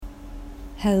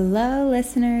Hello,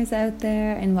 listeners out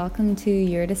there, and welcome to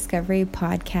Your Discovery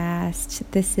podcast.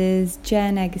 This is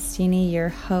Jen Agostini, your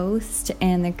host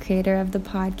and the creator of the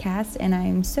podcast, and I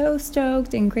am so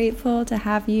stoked and grateful to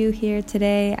have you here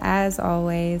today, as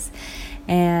always.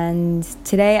 And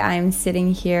today I'm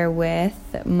sitting here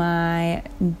with my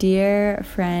dear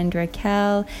friend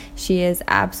Rakel. She is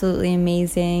absolutely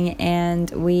amazing, and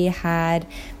we had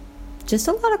just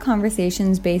a lot of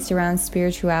conversations based around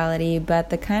spirituality, but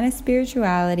the kind of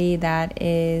spirituality that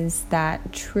is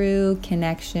that true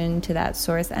connection to that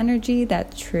source energy,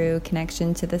 that true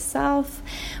connection to the self.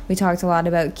 We talked a lot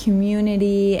about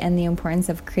community and the importance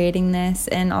of creating this,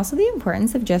 and also the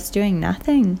importance of just doing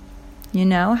nothing. You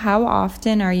know, how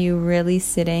often are you really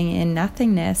sitting in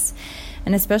nothingness?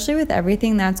 And especially with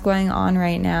everything that's going on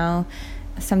right now,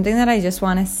 something that I just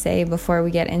want to say before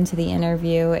we get into the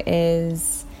interview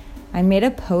is I made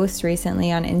a post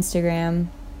recently on Instagram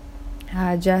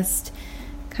just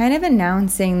kind of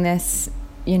announcing this,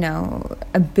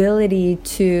 ability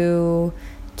to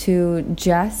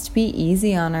just be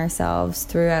easy on ourselves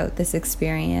throughout this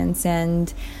experience.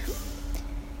 And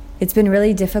it's been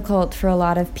really difficult for a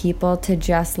lot of people to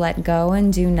just let go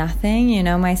and do nothing,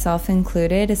 myself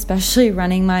included, especially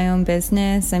running my own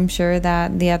business. I'm sure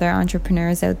that the other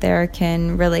entrepreneurs out there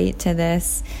can relate to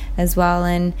this as well.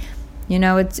 And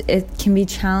it can be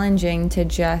challenging to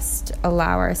just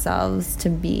allow ourselves to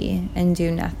be and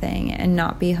do nothing and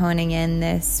not be honing in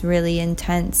this really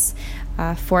intense,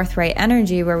 forthright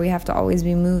energy where we have to always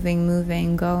be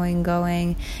moving,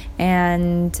 going.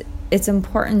 And it's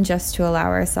important just to allow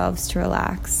ourselves to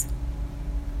relax.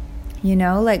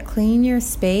 Clean your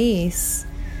space.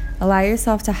 Allow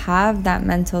yourself to have that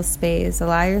mental space.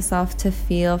 Allow yourself to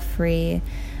feel free.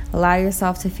 Allow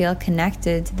yourself to feel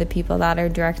connected to the people that are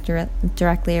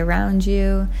directly around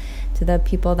you, to the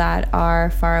people that are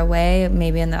far away,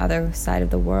 maybe on the other side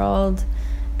of the world,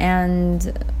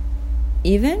 and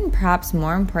even perhaps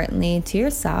more importantly, to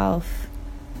yourself.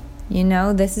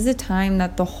 This is a time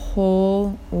that the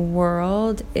whole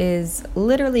world is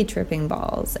literally tripping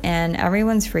balls and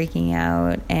everyone's freaking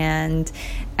out, and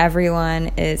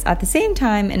everyone is at the same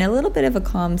time in a little bit of a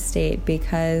calm state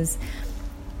because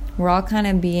we're all kind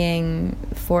of being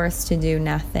forced to do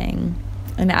nothing.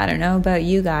 And I don't know about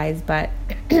you guys, but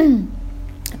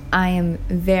I am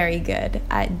very good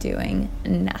at doing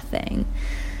nothing.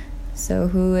 So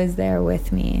who is there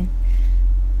with me?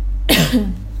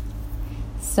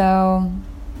 So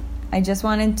I just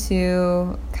wanted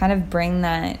to kind of bring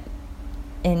that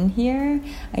in here.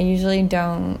 I usually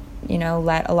don't,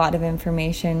 let a lot of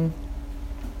information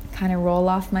kind of roll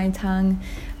off my tongue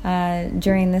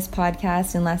during this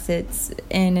podcast unless it's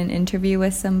in an interview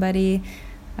with somebody,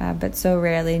 but so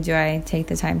rarely do I take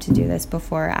the time to do this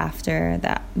before or after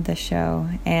the show.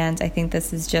 And I think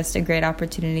this is just a great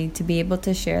opportunity to be able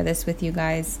to share this with you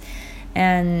guys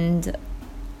and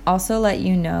also let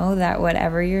you know that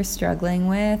whatever you're struggling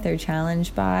with or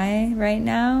challenged by right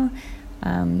now,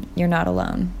 you're not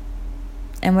alone.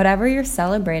 And whatever you're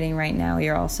celebrating right now,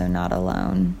 you're also not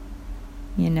alone.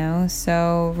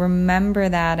 So remember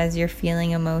that as you're feeling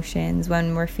emotions,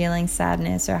 when we're feeling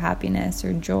sadness or happiness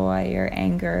or joy or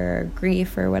anger or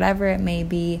grief or whatever it may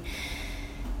be,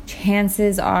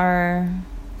 chances are,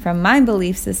 from my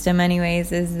belief system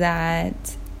anyways, is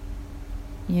that,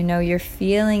 you're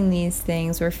feeling these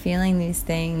things, we're feeling these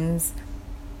things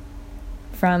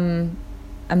from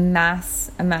a mass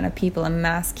amount of people, a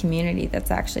mass community that's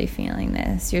actually feeling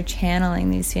this. You're channeling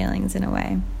these feelings in a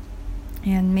way.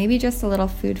 And maybe just a little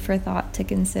food for thought to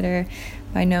consider.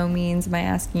 By no means am I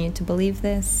asking you to believe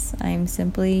this. I'm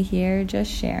simply here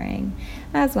just sharing,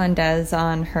 as one does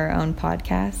on her own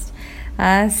podcast.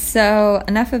 So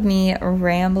enough of me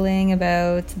rambling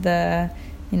about the,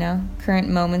 current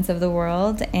moments of the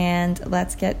world, and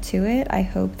let's get to it. I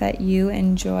hope that you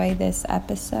enjoy this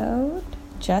episode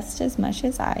just as much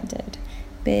as I did.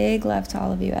 Big love to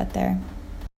all of you out there.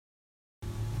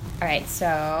 All right, so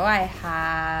I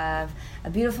have a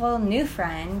beautiful newish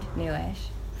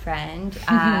friend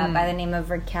by the name of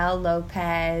Rakel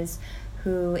Lopez,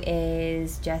 who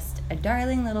is just a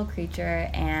darling little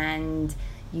creature, and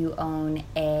you own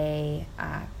a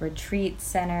retreat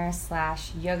center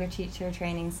 / yoga teacher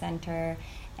training center,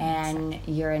 and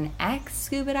you're an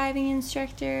ex-scuba diving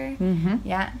instructor. Mm-hmm.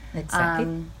 Yeah.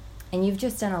 Exactly. And you've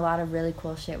just done a lot of really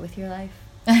cool shit with your life.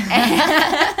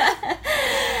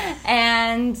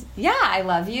 And yeah, I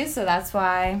love you, so that's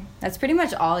pretty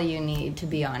much all you need to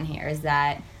be on here, is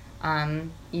that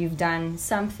you've done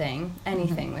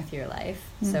anything with your life,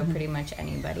 so pretty much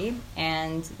anybody,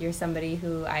 and you're somebody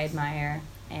who I admire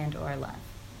and or love.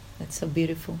 That's so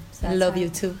beautiful. So I love you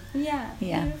too. Yeah.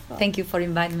 Beautiful. Thank you for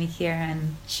inviting me here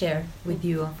and share with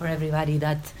you, for everybody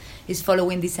that is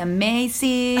following this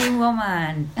amazing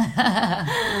woman.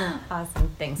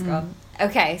 Awesome. Thanks, girl.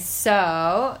 Okay,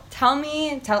 so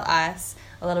tell us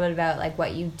a little bit about like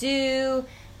what you do,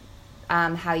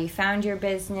 how you found your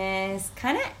business,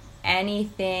 kind of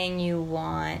anything you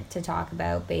want to talk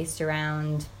about based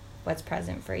around what's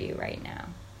present for you right now.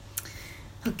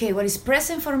 Okay, what is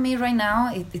present for me right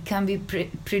now, it can be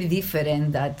pretty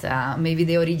different that maybe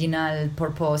the original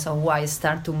purpose of why I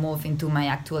start to move into my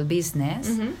actual business.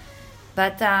 Mm-hmm.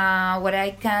 But what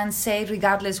I can say,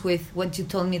 regardless with what you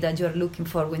told me that you're looking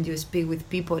for when you speak with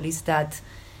people, is that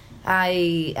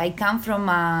I come from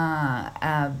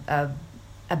a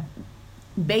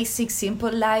basic,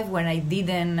 simple life where I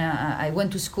didn't, I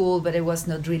went to school, but it was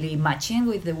not really matching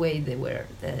with the way they were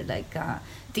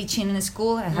teaching in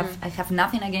school. I have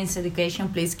nothing against education.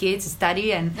 Please, kids,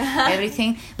 study and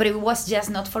everything. But it was just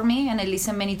not for me. And I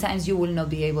listen many times, you will not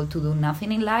be able to do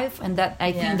nothing in life. And that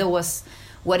I think that was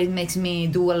what it makes me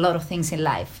do a lot of things in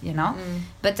life, you know.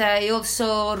 But I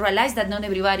also realized that not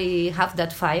everybody have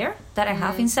that fire that I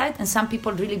have inside, and some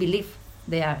people really believe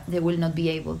they will not be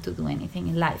able to do anything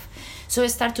in life. So I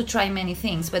start to try many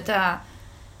things. But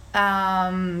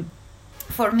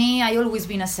for me, I always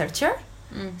been a searcher.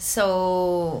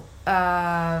 So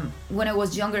when I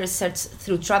was younger, I searched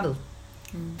through traveling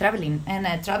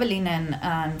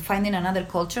and finding another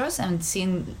cultures and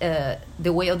seeing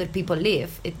the way other people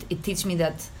live. It teaches me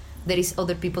that there is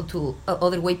other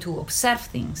way to observe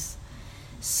things.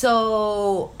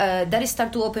 So that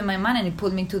started to open my mind, and it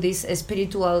put me to this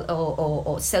spiritual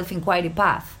or self-inquiry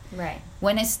path. Right.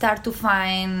 When I start to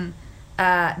find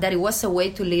that it was a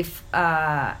way to live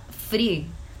free,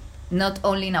 not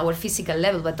only in our physical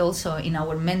level, but also in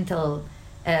our mental,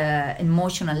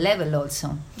 emotional level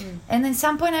also. And at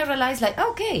some point I realized, like,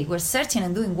 okay, we're searching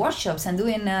and doing workshops and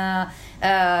doing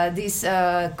these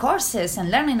courses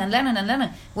and learning.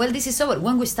 Well, this is over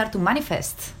when we start to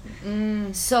manifest.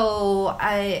 So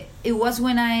it was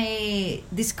when I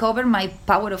discovered my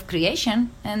power of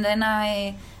creation, and then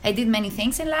I did many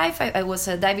things in life. I was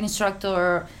a diving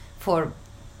instructor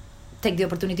take the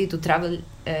opportunity to travel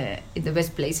in the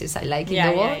best places I like in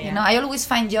the world. You know, I always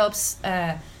find jobs,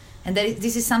 and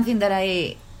this is something that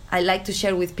I like to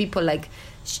share with people. Like,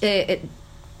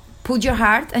 put your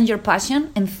heart and your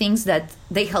passion in things that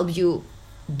they help you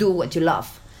do what you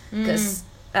love. Because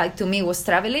to me, it was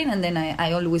traveling, and then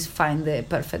I always find the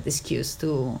perfect excuse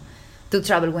to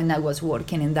travel when I was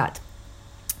working in that.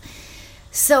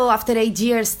 So after 8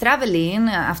 years traveling,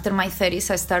 after my 30s,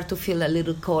 I start to feel a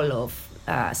little call of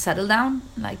settle down,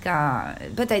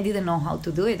 but I didn't know how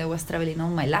to do it. I was traveling all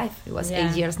my life. It was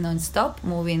 8 years non-stop,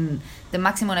 moving. The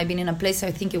maximum I've been in a place,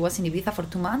 I think it was in Ibiza for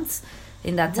 2 months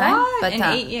in that time. What? But, in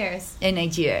 8 years? In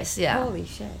 8 years, yeah. Holy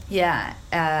shit. Yeah.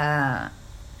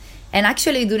 And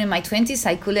actually during my 20s,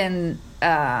 I couldn't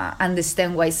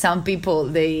understand why some people,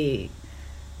 they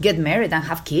get married and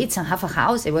have kids and have a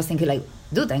house. I was thinking, like,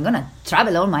 dude, I'm gonna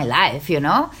travel all my life, you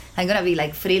know, I'm gonna be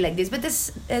like free like this. But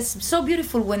it's so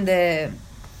beautiful when the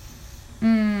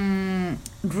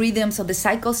rhythms of the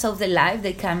cycles of the life,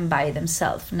 they come by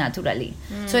themselves naturally.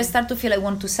 So I start to feel I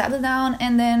want to settle down,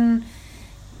 and then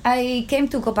I came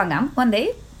to Kopangan one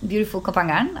day, beautiful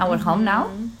Kopangan, our home now,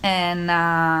 and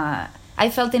I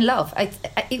felt in love.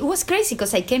 It was crazy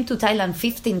because I came to Thailand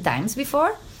 15 times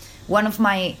before. One of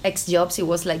my ex-jobs, it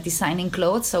was like designing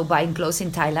clothes, so buying clothes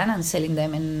in Thailand and selling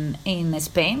them in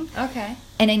Spain. Okay.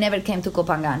 And I never came to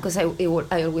Kopangan because I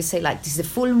always say, like, this is a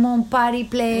full moon party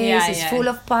place. It's full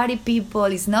of party people.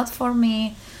 It's not for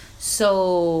me.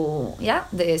 So, yeah,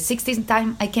 the 16th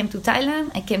time I came to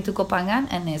Thailand, I came to Kopangan,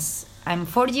 and I'm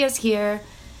 4 years here,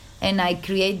 and I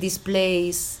create this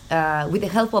place with the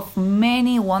help of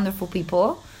many wonderful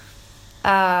people.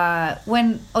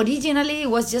 When originally it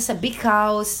was just a big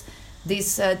house,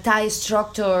 this Thai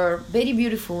structure, very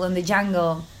beautiful in the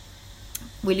jungle.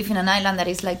 We live in an island that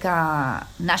is like a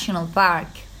national park,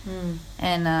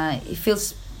 and it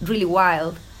feels really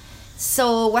wild.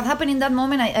 So what happened in that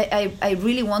moment, I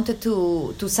really wanted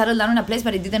to settle down in a place,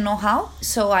 but I didn't know how.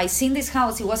 So I seen this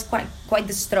house, it was quite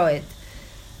destroyed.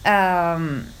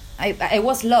 I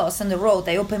was lost on the road.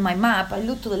 I opened my map, I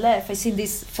looked to the left, I see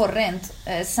this for rent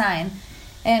sign.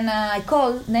 And I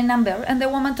called the number, and the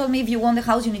woman told me, if you want the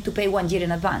house, you need to pay 1 year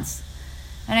in advance.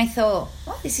 And I thought,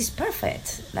 oh, this is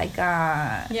perfect.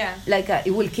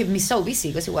 It will keep me so busy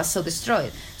because it was so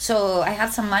destroyed. So I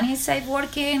had some money saved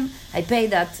working. I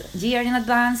paid that year in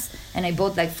advance, and I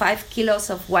bought like 5 kilos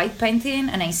of white painting,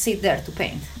 and I sit there to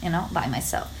paint, by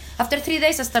myself. After 3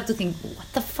 days, I start to think,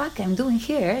 what the fuck I'm doing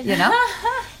here,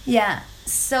 Yeah.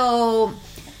 So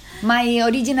my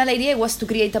original idea was to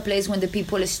create a place when the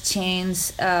people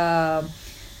exchange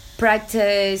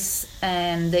practice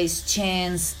and they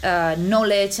exchange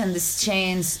knowledge and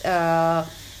exchange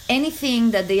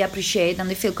anything that they appreciate and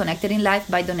they feel connected in life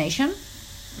by donation.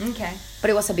 Okay.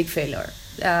 But it was a big failure.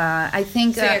 I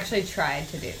think... So you actually tried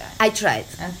to do that? I tried.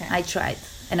 Okay. I tried.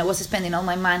 And I was spending all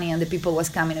my money and the people was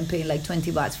coming and paying like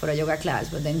 20 bahts for a yoga class,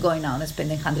 but then going out and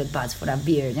spending 100 bahts for a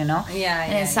beer, Yeah,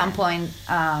 And at some point...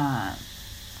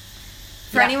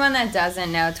 For anyone that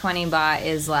doesn't know, 20 baht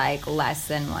is like less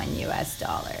than $1 US.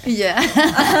 Yeah.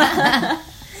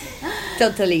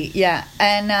 Totally, yeah.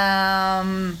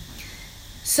 And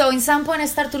so in some point I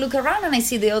start to look around and I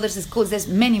see the other schools. There's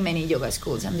many yoga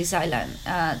schools on this island.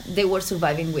 They were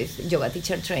surviving with yoga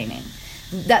teacher training.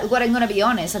 What I'm going to be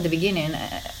honest, at the beginning,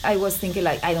 I was thinking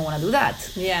like, I don't want to do that.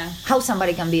 Yeah. How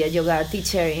somebody can be a yoga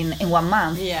teacher in 1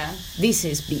 month? Yeah. This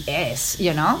is BS,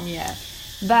 Yeah.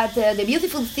 But the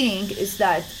beautiful thing is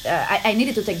that I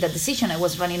needed to take that decision. I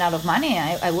was running out of money.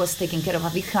 I was taking care of a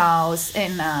big house,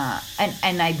 and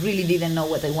I really didn't know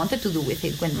what I wanted to do with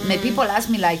it. When my people ask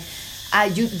me like,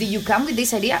 did you come with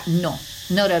this idea? No,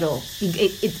 not at all.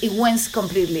 It went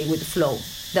completely with the flow.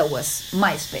 That was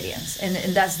my experience, and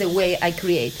that's the way I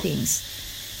create things.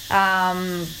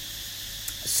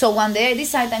 So one day I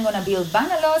decided I'm gonna build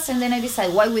bungalows, and then I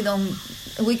decided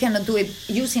we cannot do it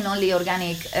using only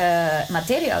organic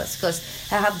materials, because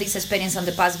I have this experience in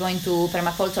the past going to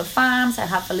permaculture farms. I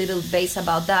have a little base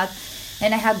about that,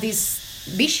 and I have this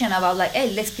vision about like,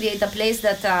 hey, let's create a place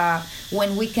that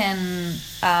when we can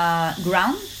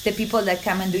ground the people that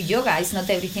come and do yoga. It's not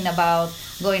everything about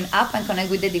going up and connect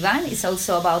with the divine. It's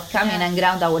also about coming and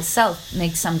ground ourselves,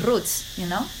 make some roots,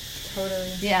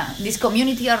 Totally. Yeah, this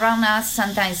community around us,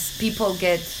 sometimes people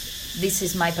get, this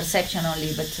is my perception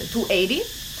only, but 280.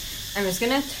 I'm just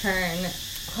going to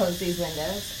close these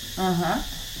windows.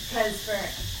 Because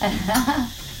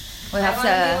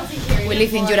we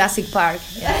live in Jurassic Park.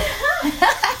 Yeah.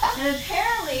 And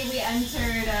apparently we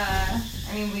entered,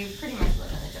 we pretty much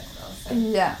live in the jungle. So.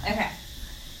 Yeah. Okay.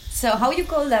 So how you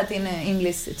call that in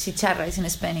English? Chicharras in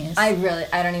Spanish. I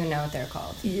don't even know what they're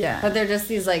called. Yeah. But they're just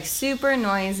these like super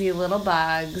noisy little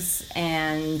bugs,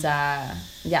 and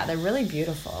they're really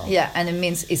beautiful. Yeah, and it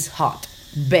means it's hot.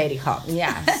 Very hot.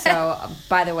 Yeah. So,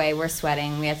 by the way, we're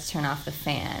sweating. We had to turn off the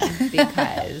fan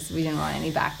because we didn't want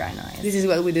any background noise. This is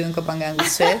what we do in Copangan. We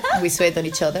sweat. We sweat on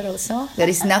each other also. There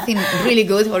is nothing really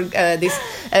good for this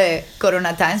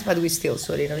Corona times, but we still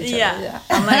sweat on each other. Yeah.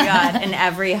 Oh my God. And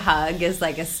every hug is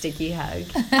like a sticky hug.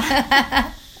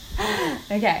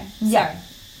 Okay. Yeah.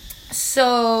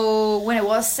 So when I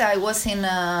was in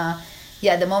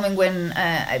the moment when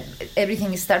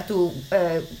everything started to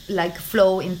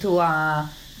flow into a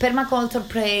permaculture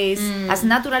place as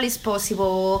natural as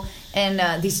possible, and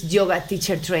this yoga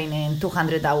teacher training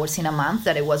 200 hours in a month,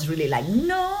 that I was really like,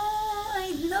 no,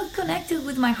 I'm not connected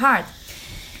with my heart.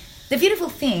 The beautiful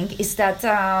thing is that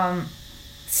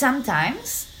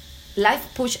sometimes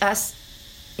life push us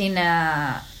in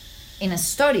a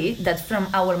story that from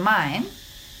our mind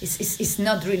is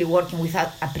not really working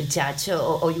without a prejudge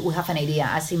or we have an idea,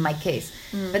 as in my case.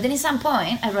 But then at some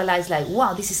point I realized like,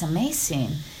 wow, this is amazing.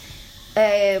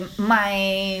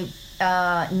 My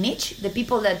niche, the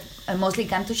people that mostly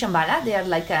come to Shambhala, they are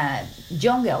like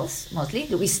young girls mostly.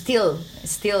 We still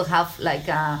have like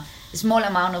a small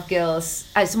amount of girls,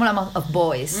 a small amount of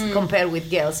boys compared with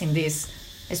girls in this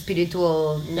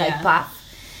spiritual path.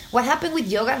 What happened with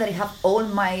yoga, that I have all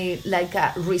my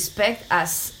respect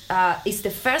as is the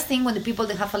first thing when the people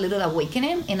that have a little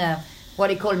awakening in a what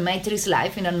I call matrix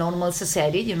life in a normal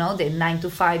society, the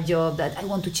 9-to-5 job that I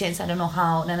want to change, I don't know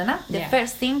how, The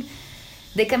first thing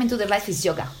they come into their life is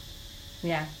yoga.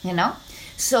 Yeah.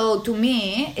 So to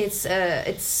me, it's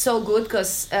so good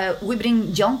because we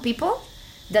bring young people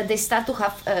that they start to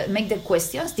have make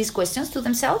these questions to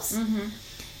themselves. Mm-hmm.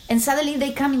 And suddenly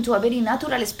they come into a very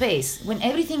natural space when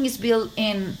everything is built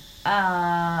in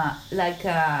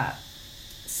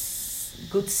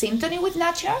good synchrony with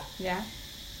nature. Yeah.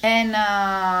 And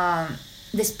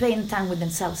they spend time with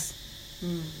themselves.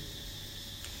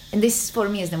 And this for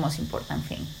me is the most important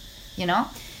thing.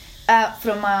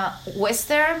 From a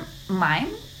Western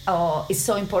mind, it's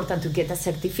so important to get a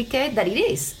certificate that it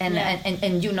is. And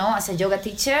as a yoga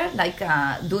teacher,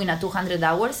 doing a 200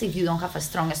 hours, if you don't have a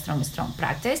strong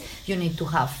practice, you need to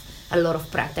have a lot of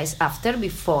practice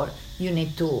before you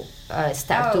need to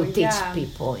start to teach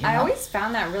people. I always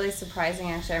found that really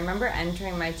surprising, actually. I remember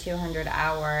entering my 200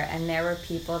 hour, and there were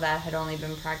people that had only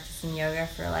been practicing yoga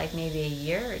for maybe a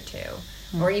year or two,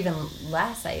 or even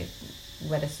less, I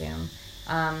would assume.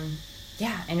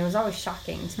 Yeah, and it was always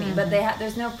shocking to me. But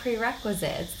there's no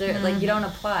prerequisites. Like, you don't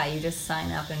apply, you just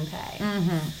sign up and pay.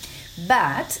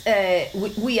 But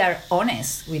we are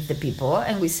honest with the people,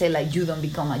 and we say, like, you don't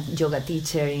become a yoga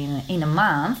teacher in a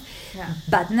month. Yeah.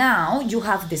 But now you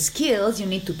have the skills, you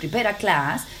need to prepare a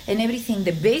class and everything,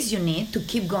 the base you need to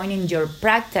keep going in your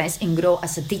practice and grow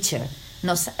as a teacher,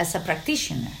 not as a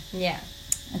practitioner. Yeah.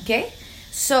 Okay?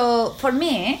 So for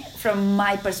me, from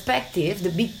my perspective, the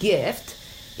big gift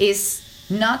is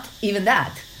not even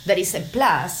that. That is a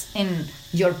plus in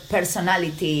your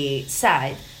personality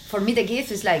side. For me, the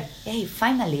gift is like, hey,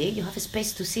 finally, you have a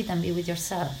space to sit and be with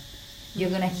yourself. You're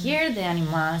going to hear the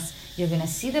animals. You're going to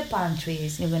see the palm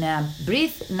trees. You're going to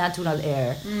breathe natural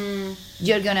air.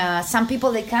 You're going to... Some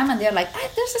people, they come and they're like,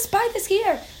 there's a spiders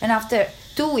here. And after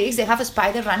 2 weeks, they have a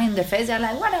spider running in their face. They're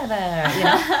like, whatever, you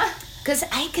know? Because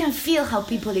I can feel how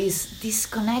people is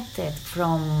disconnected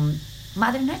from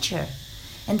Mother Nature.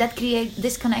 And that creates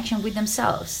disconnection with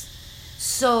themselves.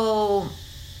 So...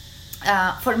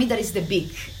 for me, that is the big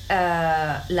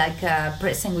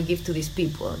present we give to these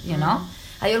people, you know.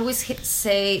 I always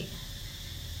say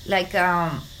like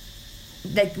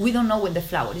we don't know when the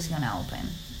flower is gonna open,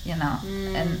 you know.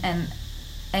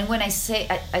 And when I say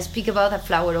I speak about a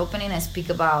flower opening, I speak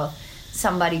about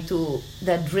somebody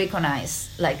that recognize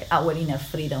like our inner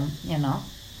freedom, you know.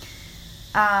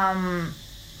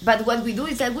 But what we do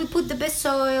is that we put the best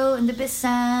soil and the best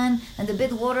sun and the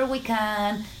best water we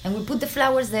can, and we put the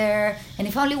flowers there. And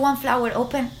if only one flower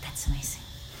open, that's amazing,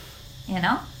 you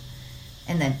know?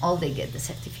 And then all they get the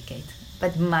certificate.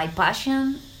 But my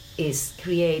passion is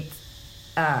create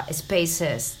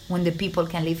spaces when the people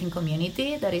can live in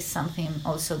community. That is something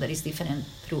also that is different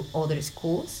through other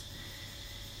schools.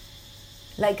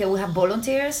 Like we have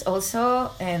volunteers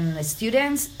also and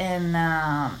students, and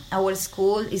our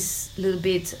school is a little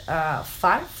bit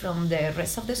far from the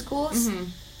rest of the schools,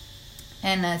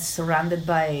 and it's surrounded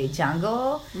by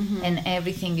jungle, and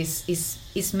everything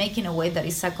is making a way that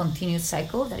is a continuous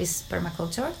cycle. That is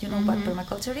permaculture. Do you know what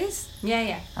permaculture is?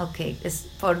 Yeah. Okay, it's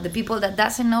for the people that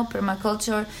doesn't know,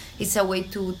 permaculture is a way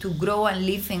to grow and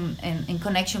live in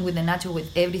connection with the nature,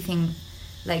 with everything,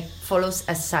 like follows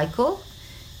a cycle.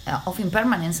 Of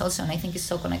impermanence also, and I think it's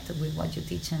so connected with what you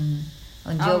teach on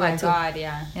yoga too. Oh my God,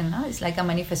 yeah. You know, it's like a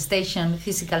manifestation,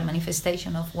 physical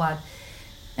manifestation of what.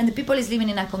 And the people is living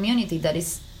in a community. That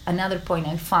is another point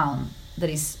I found that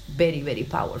is very, very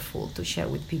powerful to share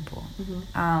with people.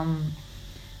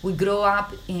 We grow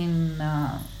up in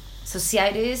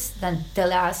societies that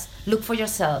tell us, look for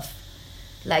yourself.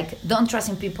 Like, don't trust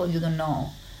in people you don't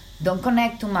know. Don't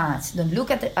connect too much. Don't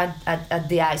look at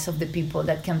the eyes of the people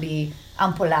that can be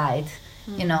unpolite,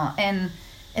 you know.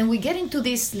 And we get into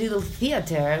this little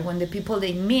theater when the people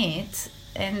they meet,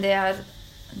 and they're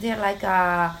like,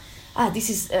 this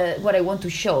is what I want to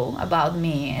show about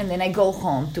me, and then I go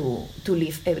home to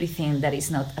live everything that is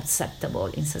not acceptable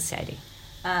in society.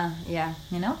 Yeah.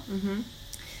 You know.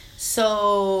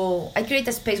 So I create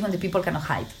a space when the people cannot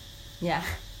hide. Yeah.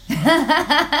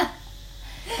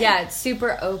 Yeah, it's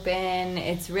super open.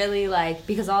 It's really like,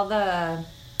 because all the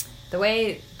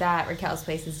way that Rakel's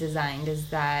place is designed is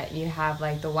that you have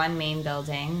like the one main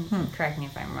building, correct me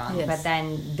if I'm wrong, yes. but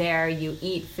then there you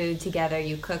eat food together,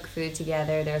 you cook food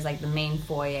together. There's like the main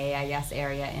foyer, I guess,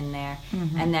 area in there.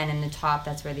 And then in the top,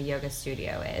 that's where the yoga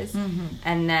studio is.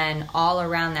 And then all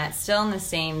around that, still in the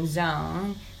same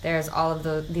zone, there's all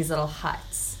of these little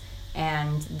huts.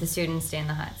 And the students stay in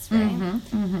the huts, right?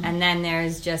 And then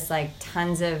there's just like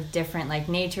tons of different like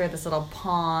nature, this little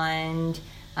pond,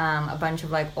 a bunch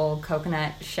of like old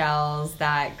coconut shells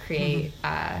that create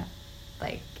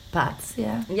like paths,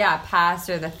 paths,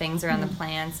 or the things around the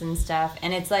plants and stuff.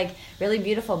 And it's like really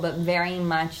beautiful, but very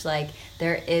much like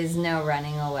there is no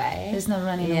running away. There's no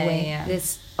running away. Yeah.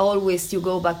 There's always, you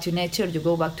go back to nature, you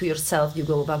go back to yourself, you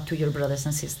go back to your brothers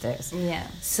and sisters. Yeah.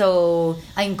 So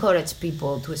I encourage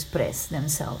people to express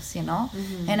themselves, you know.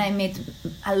 And I meet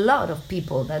a lot of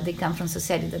people that they come from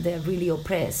society that they're really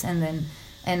oppressed, and then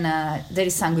there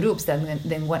is some groups that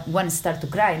then one start to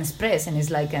cry and express, and it's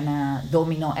like a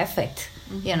domino effect,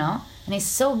 you know. And it's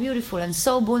so beautiful and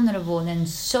so vulnerable and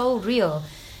so real,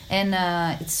 and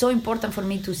it's so important for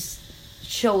me to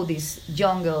show these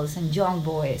young girls and young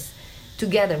boys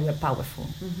together we're powerful.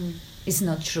 It's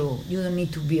not true. You don't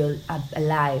need to be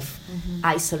alive,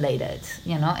 isolated,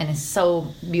 you know. And it's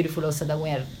so beautiful also that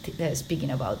we're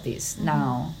speaking about this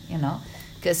now, you know,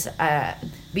 because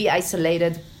be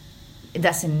isolated, it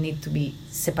doesn't need to be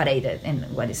separated in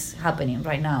what is happening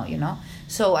right now, you know.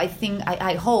 So I think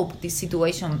I hope this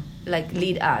situation like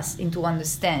lead us into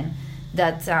understand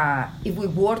that if we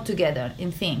work together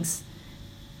in things,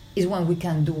 is when we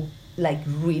can do like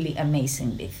really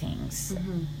amazing big things.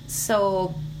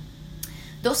 So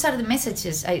those are the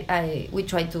messages we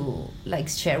try to like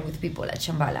share with people at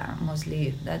Shambhala,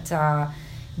 mostly, that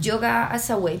yoga as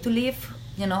a way to live,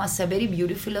 as a very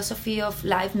beautiful philosophy of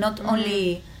life, not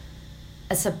only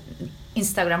as a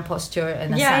Instagram posture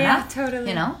and asana,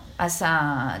 totally. As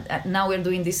now we're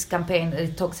doing this campaign that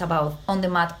it talks about on the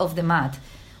mat, off the mat,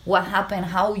 what happened,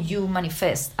 how you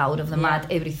manifest out of the mat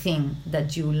everything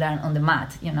that you learn on the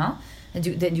mat,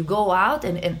 then you go out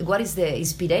and what is the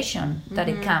inspiration that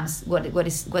it comes,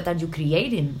 what are you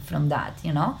creating from that,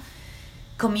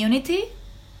 community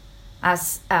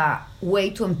as a way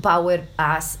to empower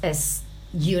us as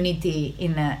unity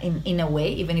in a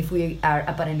way, even if we are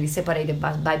apparently separated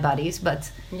by bodies,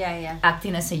 but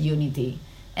acting as a unity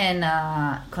and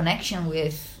connection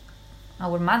with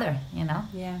our mother, and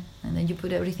then you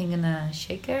put everything in a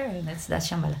shaker, and that's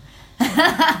Shambhala.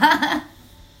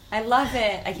 I love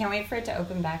it. I can't wait for it to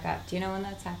open back up. Do you know when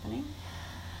that's happening?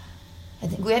 I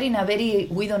think we are in a very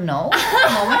we don't know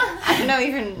moment. I don't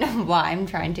even know why I'm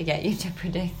trying to get you to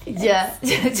predict this. Yeah.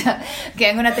 Okay,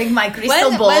 I'm gonna take my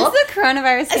crystal ball. When's the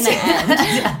coronavirus gonna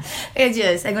end?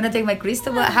 Yes, I'm gonna take my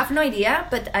crystal ball. I have no idea,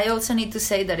 but I also need to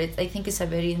say that I think it's a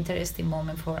very interesting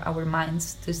moment for our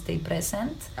minds to stay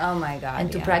present. Oh my God!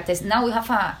 And to practice. Now we have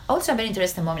also a very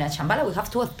interesting moment at Shambhala. We have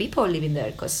 12 people living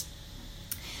there because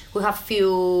we have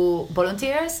few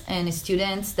volunteers and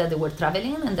students that they were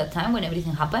traveling at that time when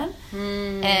everything happened,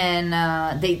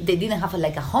 and they didn't have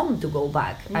a home to go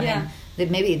back. I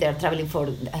mean, maybe they're traveling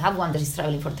I have one that is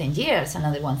traveling for 10 years,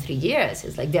 another one 3 years.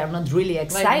 It's like they are not really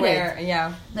excited.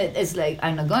 It's like,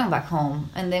 I'm not going back home.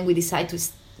 And then we decide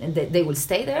they will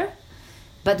stay there.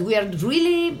 But we are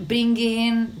really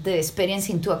bringing the experience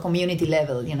into a community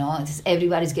level,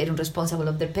 Everybody's getting responsible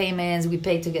of their payments. We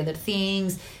pay together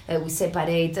things. We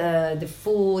separate the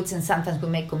foods, and sometimes we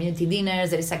make community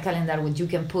dinners. There is a calendar where you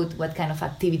can put what kind of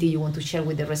activity you want to share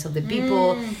with the rest of the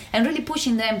people, and really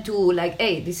pushing them to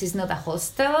hey, this is not a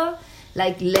hostel.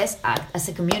 Let's act as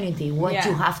a community, what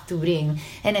you have to bring.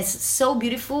 And it's so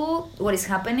beautiful what is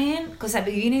happening, because at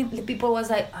the beginning the people was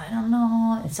like, I don't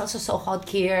know, it's also so hot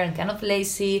here and kind of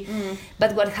lazy.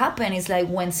 But what happened is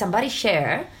when somebody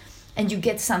share and you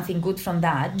get something good from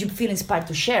that, you feel inspired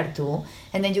to share too,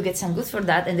 and then you get some good for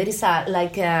that, and there is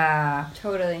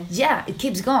totally, it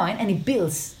keeps going and it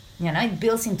builds, it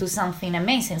builds into something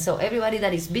amazing. So everybody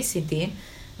that is visiting,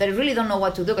 that really don't know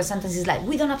what to do, because sometimes it's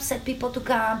we don't upset people to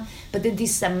come, but then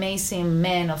this amazing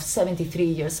man of 73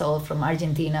 years old from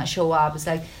Argentina show up. It's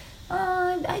I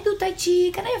do Tai Chi,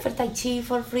 can I offer Tai Chi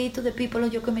for free to the people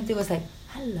of your community? It was I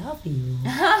love you.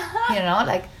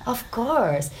 Of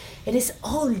course. It is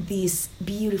all these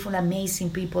beautiful,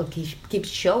 amazing people keep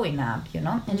showing up,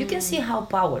 and you can see how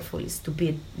powerful it is to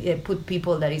put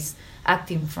people that is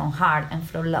acting from heart and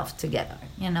from love together,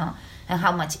 and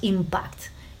how much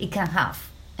impact it can have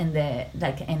and the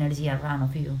energy around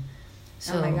of you.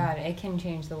 So, oh my God, it can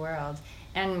change the world.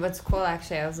 And what's cool,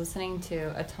 actually, I was listening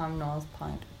to a Tom Knowles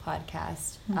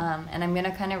podcast, and I'm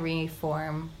gonna kind of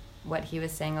reform what he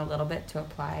was saying a little bit to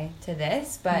apply to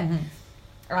this, but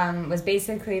was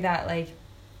basically that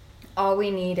all we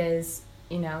need is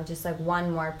just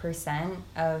 1 more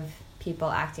 % of people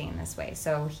acting in this way.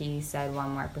 So he said 1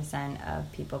 more %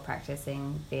 of people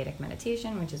practicing Vedic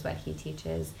meditation, which is what he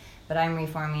teaches, but I'm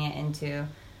reforming it into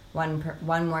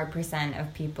 1 more %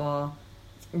 of people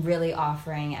really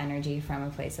offering energy from a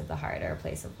place of the heart or a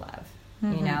place of love,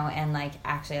 and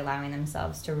actually allowing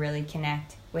themselves to really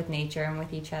connect with nature and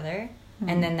with each other.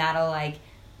 And then that'll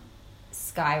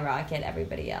skyrocket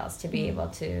everybody else to be able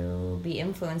to be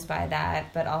influenced by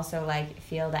that, but also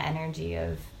feel the energy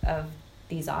of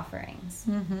these offerings.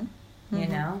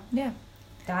 Yeah,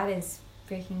 that is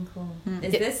freaking cool.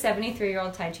 Is this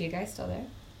 73-year-old Tai Chi guy still there?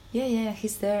 Yeah,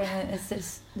 he's there.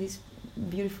 There's this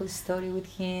beautiful story with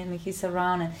him. He's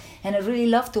around, and I really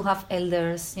love to have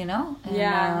elders,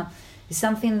 And, it's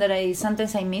something that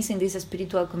sometimes I miss in these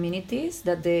spiritual communities,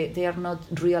 that they are not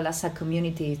real as a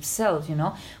community itself.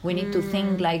 We need to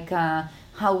think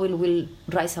how will we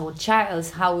raise our child,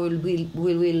 how will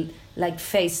we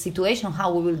face situation,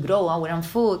 how we will grow our own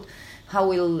food. How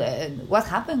will what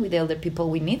happened with the elder people?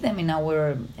 We need them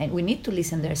and we need to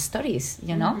listen their stories.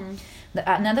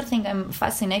 Another thing I'm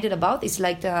fascinated about is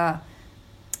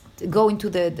go into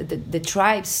the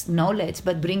tribe's knowledge,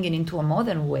 but bring it into a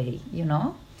modern way.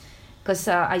 Because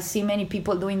I see many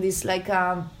people doing this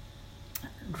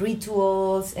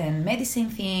rituals and medicine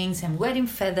things and wearing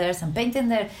feathers and painting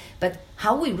but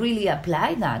how we really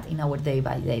apply that in our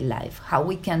day-by-day life, how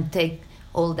we can take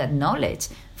all that knowledge.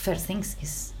 First things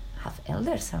is have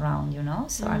elders around,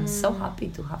 so I'm so happy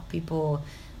to have people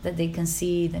that they can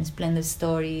see it and explain their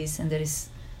stories, and there is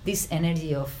this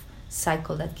energy of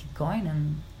cycle that keep going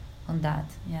on that.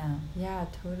 Yeah,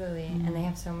 totally. And they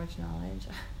have so much knowledge.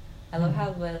 I love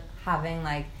how having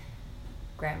like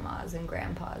grandmas and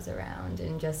grandpas around,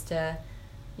 and just to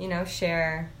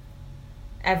share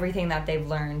everything that they've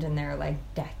learned in their like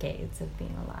decades of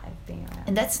being alive, being around.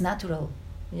 And that's natural.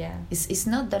 Yeah. It's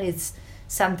not that it's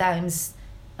sometimes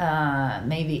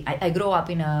maybe I grew up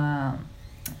in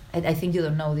I think you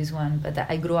don't know this one, but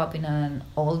I grew up in an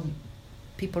old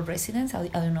people residence. I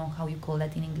don't know how you call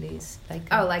that in English.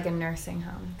 Like like a nursing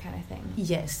home kind of thing.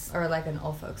 Yes. Or like an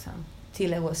old folks home.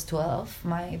 Till I was 12,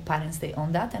 my parents, they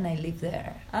owned that, and I lived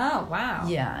there. Oh, wow.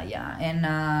 Yeah. And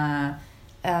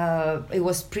it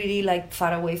was pretty like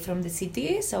far away from the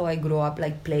city, so I grew up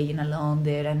like playing along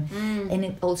there, and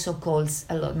it also calls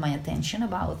a lot my attention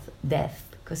about death,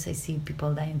 because I see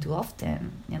people dying too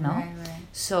often, Right.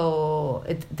 So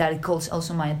that calls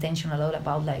also my attention a lot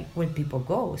about like where people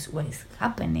go, what is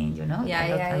happening,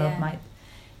 I love my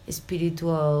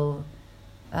spiritual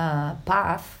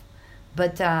path.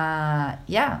 But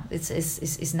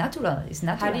it's natural. It's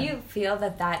natural. How do you feel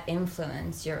that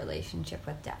influenced your relationship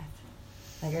with death?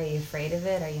 Like, are you afraid of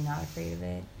it? Are you not afraid of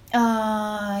it?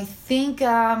 I think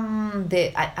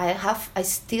I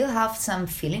still have some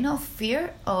feeling of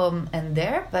fear and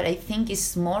there, but I think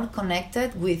it's more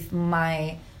connected with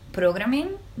my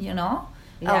programming,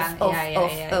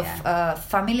 of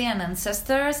family and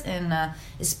ancestors in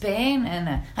Spain,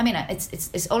 and I mean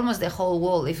it's almost the whole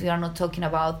world. If we are not talking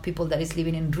about people that is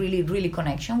living in really really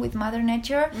connection with Mother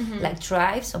Nature, like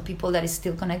tribes, or people that is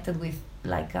still connected with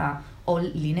like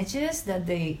old lineages, that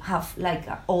they have like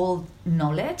old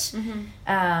knowledge.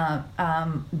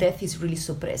 Death is really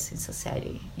suppressed in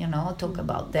society. Talk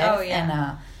about death. Oh, yeah. And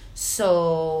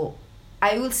so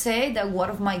I will say that one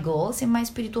of my goals in my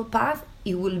spiritual path,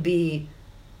 it will be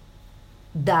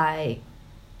die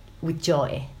with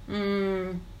joy.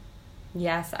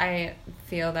 Yes, I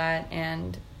feel that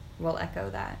and will echo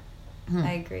that.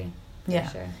 I agree. Yeah,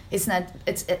 sure.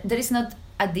 There is not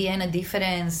at the end a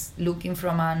difference looking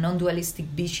from a non-dualistic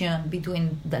vision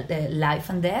between the life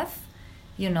and death,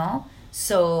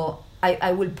 so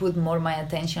I will put more my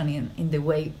attention in the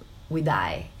way we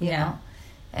die, you know,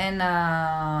 and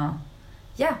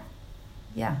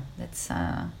that's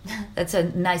a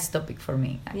nice topic for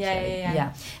me, actually.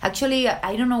 Yeah. Actually,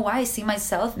 I don't know why I see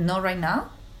myself, not right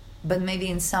now, but maybe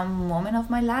in some moment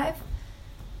of my life,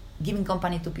 giving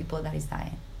company to people that is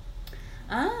dying.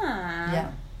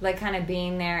 Like kind of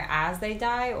being there as they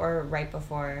die, or right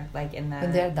before, like when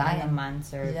they're dying, in the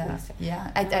months or weeks.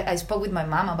 I spoke with my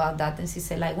mom about that, and she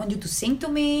said like, I want you to sing to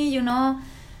me, I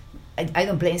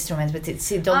don't play instruments, but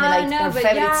she told me like her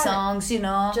favorite songs,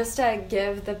 just to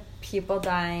give the people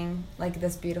dying like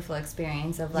this beautiful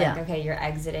experience of like, okay, you're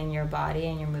exiting your body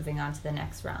and you're moving on to the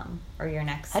next realm or your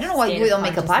next. I don't know why we don't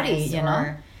make a party,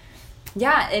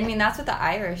 Yeah, I mean that's what the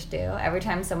Irish do. Every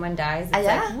time someone dies, it's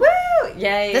like woo!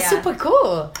 Yeah. That's super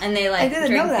cool. And they like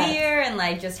drink beer and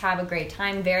like just have a great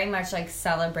time, very much like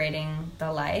celebrating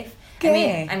the life. Okay. I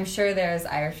mean, I'm sure there's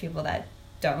Irish people that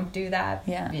don't do that.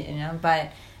 Yeah.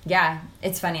 But yeah,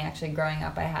 it's funny actually. Growing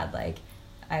up,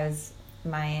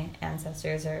 my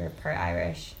ancestors are part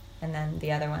Irish, and then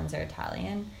the other ones are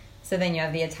Italian. So then you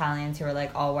have the Italians who are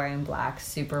like all wearing black,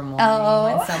 super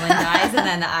mourning when someone dies, and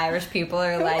then the Irish people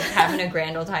are like having a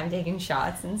grand old time taking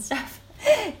shots and stuff.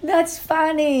 That's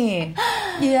funny.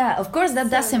 Yeah, of course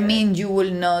that doesn't mean you will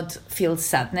not feel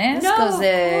sadness, because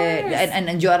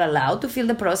and you are allowed to feel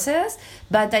the process,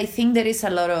 but I think there is a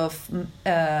lot of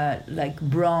like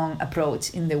wrong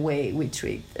approach in the way we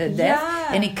treat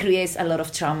death, and it creates a lot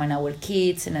of trauma in our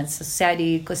kids and in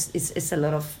society, because it's a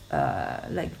lot of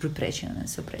like repression and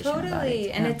suppression.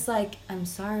 Totally. And it's like, I'm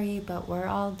sorry, but we're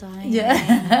all dying.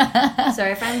 Yeah.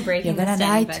 Sorry if I'm breaking You're gonna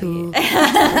die too.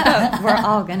 We're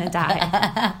all gonna die.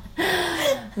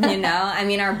 I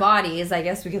mean, our bodies, I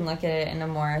guess we can look at it in a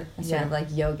more sort of like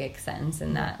yogic sense,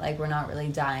 in that like we're not really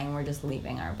dying, we're just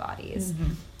leaving our bodies.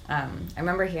 I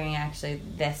remember hearing actually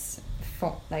this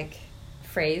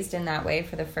phrased in that way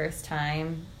for the first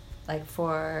time like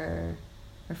 4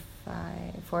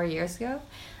 years ago,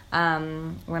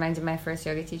 when I did my first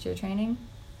yoga teacher training,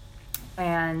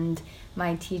 and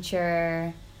my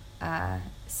teacher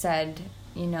said,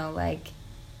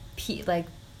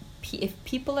 if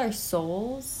people are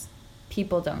souls,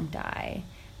 people don't die,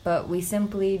 but we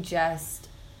simply just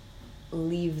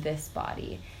leave this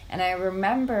body. And I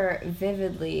remember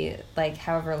vividly, like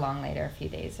however long later, a few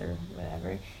days or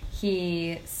whatever,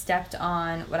 he stepped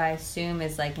on what I assume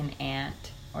is like an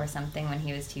ant or something when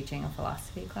he was teaching a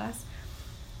philosophy class.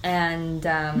 And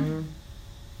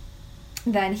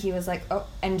then he was like, oh,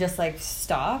 and just like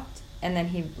stopped. And then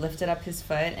he lifted up his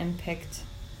foot and picked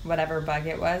whatever bug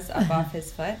it was up off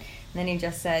his foot. And then he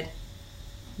just said,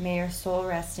 may your soul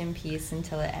rest in peace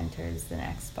until it enters the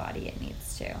next body it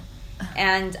needs to.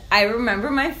 And I remember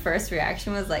my first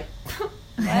reaction was like,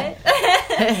 what?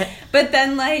 But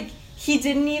then, like, he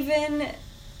didn't even,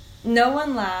 no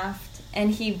one laughed. And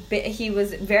he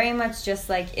was very much just,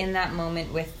 like, in that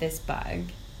moment with this bug,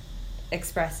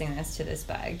 expressing this to this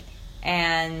bug.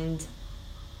 And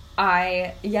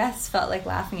I, felt like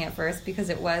laughing at first because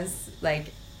it was,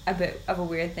 like, a bit of a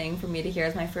weird thing for me to hear. It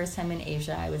was my first time in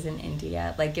Asia. I was in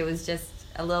India. Like, it was just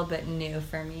a little bit new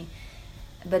for me.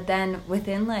 But then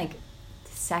within, like,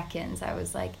 seconds, I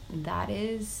was like, that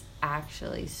is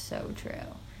actually so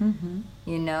true. Mm-hmm.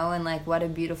 You know, and, like, what a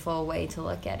beautiful way to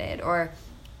look at it. Or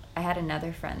I had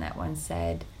another friend that once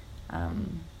said,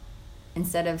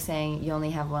 instead of saying you only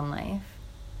have one life,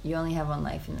 you only have one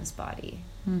life in this body.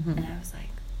 Mm-hmm. And I was like,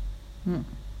 oh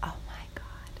my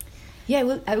God.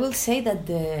 Yeah, I will say that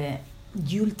the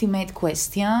ultimate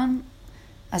question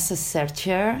as a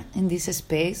searcher in this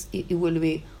space, it will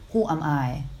be, who am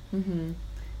I? Mm-hmm.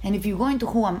 And if you go into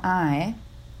who am I,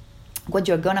 what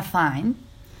you're going to find,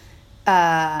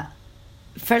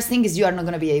 first thing is you are not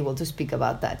going to be able to speak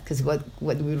about that because what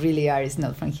we really are is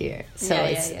not from here. So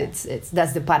it's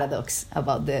that's the paradox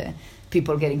about the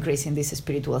people getting crazy in this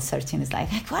spiritual searching. It's like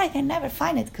why I can never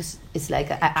find it because it's like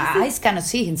eyes cannot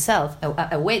see himself,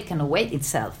 a weight cannot weight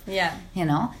itself. Yeah, you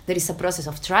know, there is a process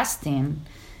of trusting.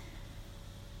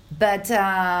 But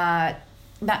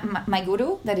my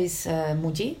guru, that is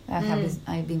Muji,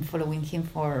 I've been following him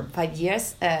for 5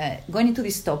 years. Going into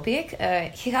this topic,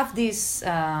 he have this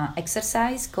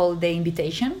exercise called the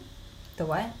invitation. The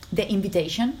what? The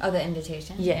invitation. Oh, the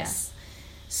invitation. Yes. Yeah.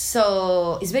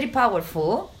 So it's very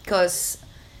powerful because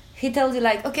he tells you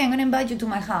like, okay, I'm going to invite you to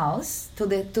my house, to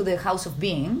the house of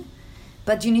being,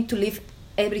 but you need to leave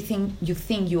everything you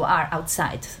think you are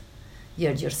outside.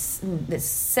 The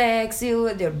sex,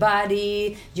 your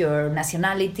body, your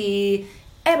nationality,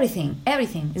 everything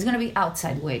is going to be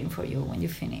outside waiting for you when you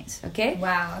finish, okay?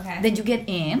 Wow, okay. Then you get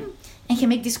in, and he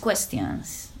makes these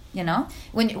questions, you know?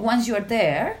 Once you are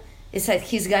there, it's like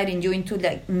he's guiding you into,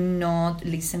 like, not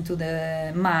listen to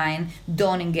the mind,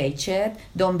 don't engage it,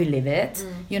 don't believe it,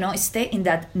 you know? Stay in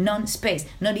that non-space,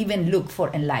 not even look for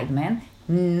enlightenment,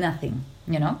 nothing,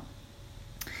 you know?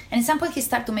 And at some point, he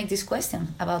started to make this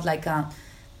question about, like,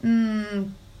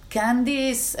 can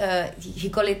this, he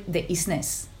call it the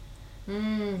isness,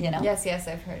 you know? Yes,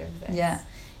 I've heard of this. Yeah.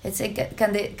 It's like,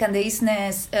 can the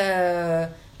isness,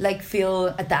 like, feel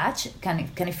attached? Can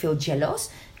it feel jealous?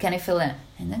 Can it feel, and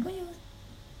then when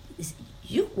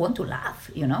you want to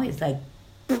laugh, you know? It's like,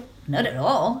 not at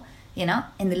all, you know?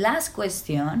 And the last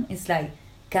question is like,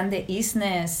 can the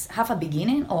isness have a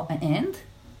beginning or an end?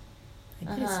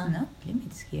 There's no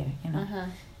limits here, you know.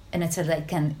 And it's like,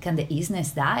 can the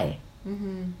isness die?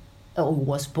 Mm-hmm. Or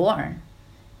was born?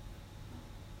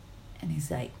 And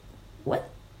it's like, what?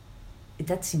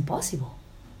 That's impossible,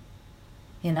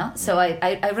 you know. So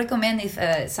I recommend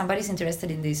if somebody's interested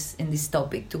in this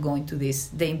topic to go into the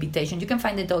invitation. You can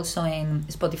find it also in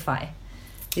Spotify.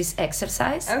 This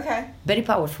exercise, very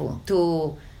powerful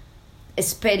to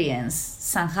experience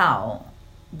somehow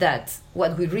that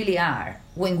what we really are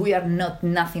when we are not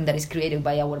nothing that is created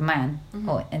by our mind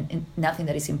and nothing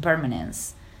that is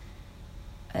impermanence,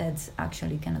 it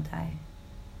actually cannot die,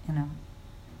 you know.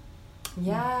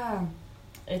 Yeah,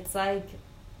 it's like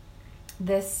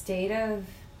this state of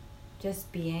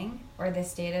just being, or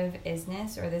this state of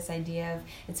isness, or this idea of,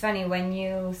 it's funny when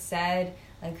you said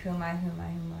like who am I,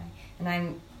 and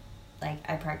I'm like,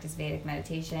 I practice Vedic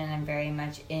meditation. I'm very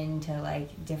much into,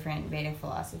 like, different Vedic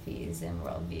philosophies and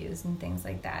worldviews and things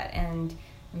like that. And,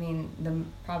 I mean,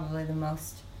 probably the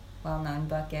most well-known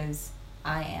book is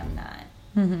I Am That.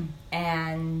 Mm-hmm.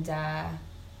 And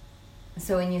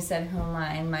so when you said who am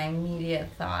I, my immediate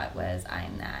thought was I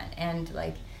am that. And,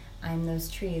 like, I am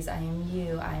those trees, I am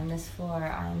you, I am this floor,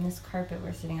 I am this carpet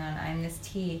we're sitting on, I am this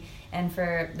tea. And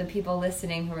for the people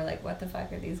listening who are like, what the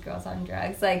fuck are these girls on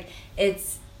drugs? Like,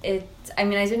 I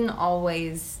mean, I didn't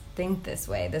always think this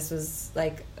way. This was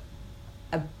like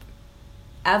a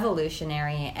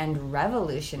evolutionary and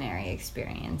revolutionary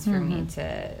experience for me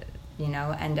to, you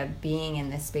know, end up being in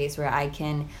this space where I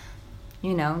can,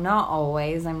 you know, not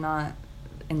always, I'm not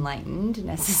enlightened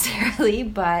necessarily,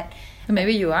 but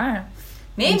maybe you are.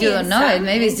 Maybe you don't know it.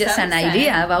 Maybe it's just an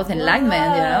idea about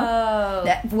enlightenment, you know.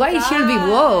 Why it should be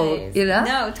woke, you know?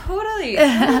 No, totally.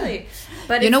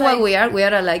 But you know what we are? We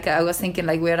are like, I was thinking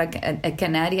like we are a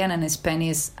Canadian and a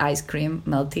Spanish ice cream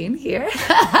melting here.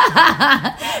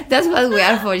 That's what we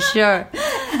are for sure.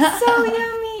 So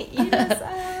yummy. Eat us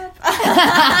up.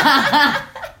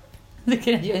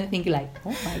 Looking at you and thinking like,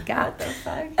 oh my God. What the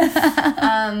fuck?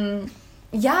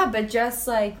 Yeah, but just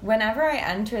like whenever I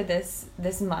enter this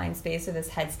mind space or this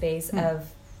headspace of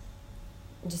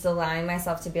just allowing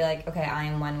myself to be like, okay, I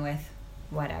am one with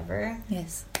whatever.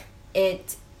 Yes.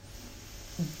 It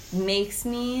makes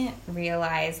me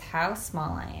realize how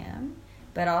small I am,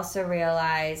 but also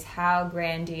realize how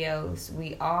grandiose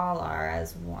we all are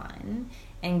as one,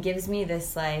 and gives me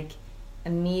this like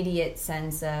immediate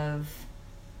sense of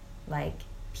like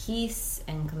peace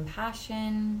and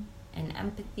compassion and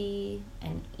empathy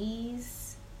and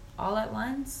ease all at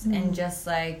once. And just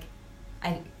like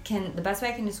the best way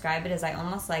I can describe it is I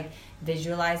almost like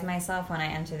visualize myself when I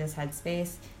enter this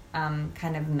headspace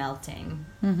kind of melting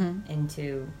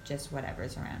into just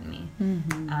whatever's around me.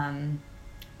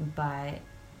 But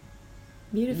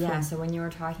beautiful. Yeah, so when you were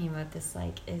talking about this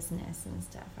like isness and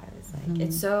stuff, I was like,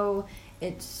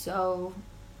 it's so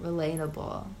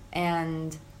relatable.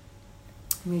 And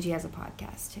Muji has a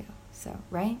podcast too, so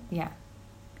right? Yeah,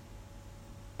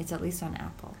 it's at least on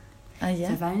Apple. Yeah.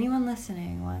 So if anyone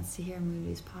listening wants to hear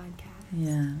Muji's podcast,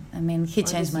 yeah, I mean, he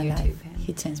changed my life.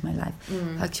 He changed my life.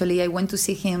 Actually, I went to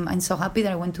see him. I'm so happy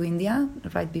that I went to India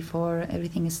right before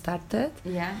everything started.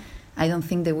 Yeah. I don't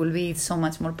think there will be so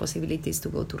much more possibilities to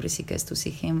go to Rishikesh to see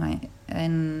him.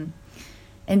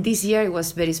 And this year it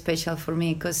was very special for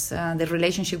me because the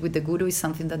relationship with the guru is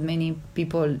something that many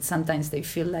people sometimes they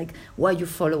feel like, why are you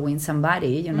following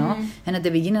somebody, you know? And at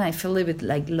the beginning I felt a bit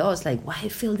like lost, like why I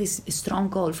feel this strong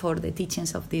call for the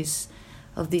teachings of this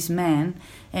man.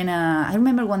 And I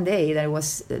remember one day that I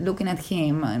was looking at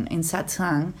him in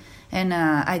satsang, and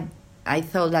I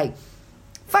thought like,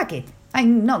 fuck it.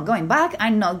 I'm not going back.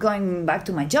 I'm not going back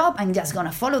to my job. I'm just going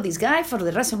to follow this guy for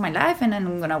the rest of my life, and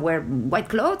I'm going to wear white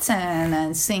clothes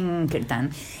and sing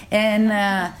kirtan.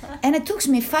 And it took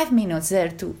me 5 minutes there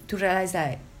to realize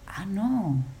that,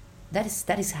 no, that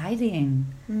is hiding.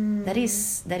 That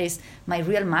is my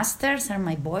real masters are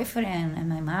my boyfriend and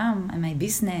my mom and my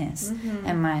business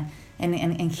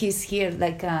and he's here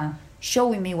like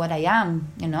showing me what I am,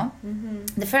 you know.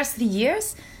 The first 2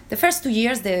 years,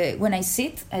 when I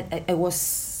sit, I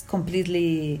was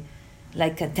completely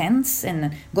like tense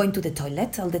and going to the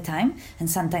toilet all the time, and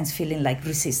sometimes feeling like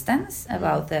resistance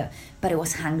about but I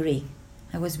was hungry.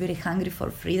 I was very hungry for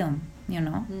freedom, you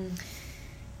know.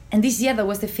 And this year, that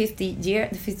was the fifth year,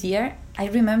 I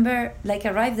remember like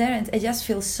I arrived there and I just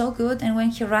feel so good. And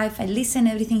when he arrived, I listened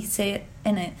to everything he said,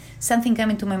 and something came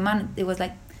into my mind. It was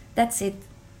like, that's it.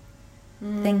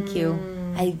 Thank you.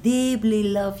 I deeply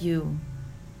love you.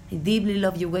 I deeply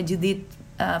love you. What you did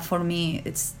for me,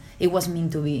 it was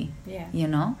meant to be, you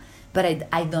know. But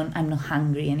I'm not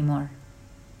hungry anymore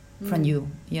from you,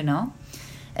 you know.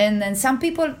 And then some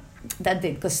people that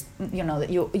did, because you know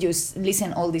you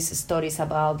listen all these stories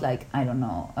about like I don't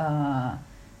know,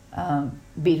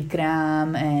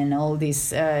 Bikram and all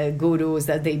these gurus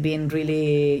that they've been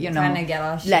really, you know, trying to get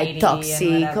all like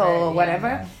toxic or whatever.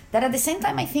 Yeah. That at the same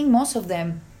time, I think most of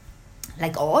them,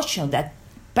 like Osho, that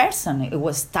person, it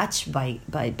was touched by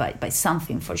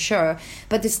something for sure,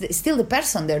 but it's still the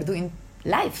person they're doing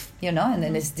life, you know. And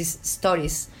then there's these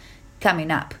stories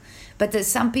coming up, but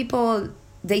some people,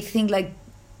 they think like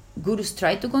gurus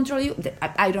try to control you.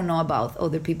 I don't know about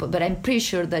other people, but I'm pretty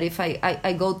sure that if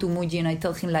I go to Muji and I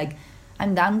tell him like,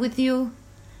 I'm done with you,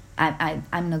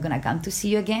 I'm not gonna come to see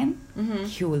you again,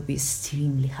 he will be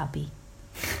extremely happy.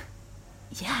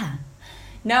 Yeah.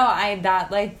 No,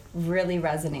 that like really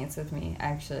resonates with me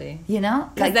actually. You know,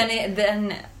 because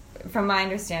then from my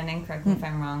understanding, correct me if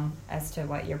I'm wrong as to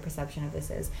what your perception of this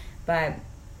is, but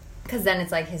because then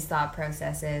it's like his thought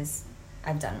process is,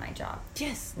 I've done my job.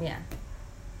 Yes. Yeah.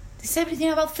 It's everything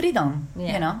about freedom.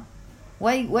 Yeah. You know,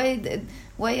 why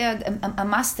a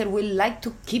master will like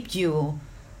to keep you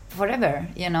forever?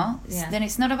 You know, then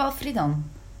it's not about freedom.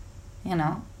 You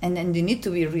know, and then you need to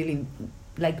be really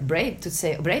like brave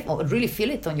or really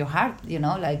feel it on your heart, you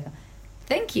know, like,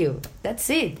 thank you, that's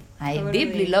it, I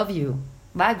deeply love you,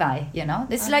 bye bye, you know.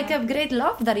 It's like a great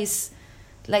love that is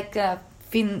like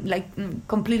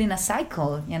completing a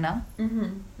cycle, you know.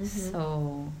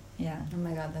 So yeah. Oh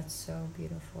my God, that's so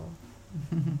beautiful.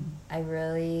 I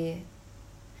really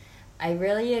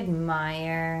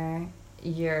admire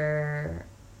your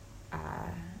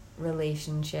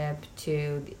relationship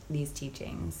to these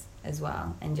teachings as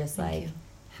well, and just like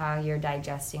how you're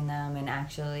digesting them and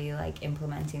actually like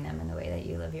implementing them in the way that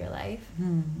you live your life.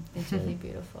 It's really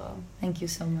beautiful. Thank you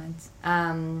so much.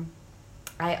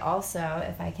 I also,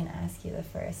 if I can ask you the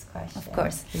first question. Of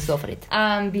course, let's go for it.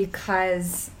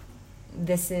 Because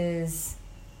this is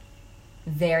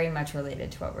very much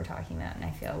related to what we're talking about, and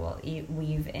I feel we'll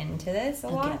weave into this a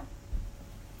lot.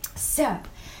 So,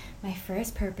 my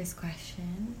first purpose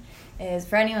question is,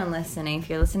 for anyone listening, if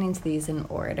you're listening to these in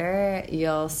order,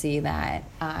 you'll see that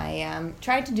I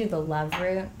tried to do the love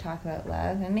route, talk about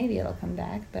love, and maybe it'll come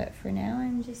back, but for now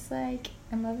I'm just like,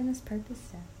 I'm loving this purpose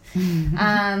stuff.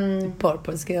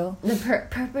 Purpose girl. The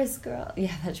purpose girl.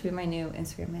 Yeah, that should be my new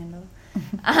Instagram handle.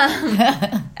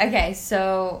 Okay,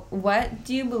 so what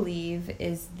do you believe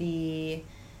is the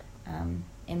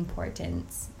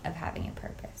importance of having a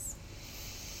purpose?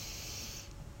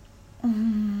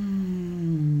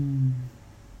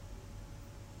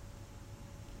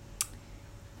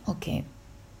 Okay,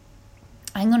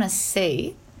 I'm gonna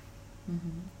say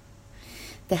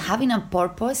that having a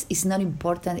purpose is not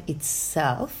important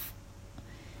itself.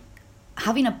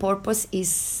 Having a purpose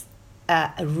is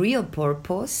a real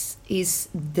purpose is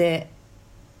the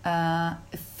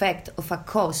effect of a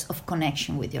cause of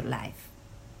connection with your life.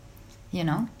 You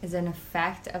know, Is an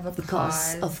effect of a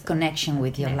cause of connection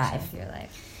with your life.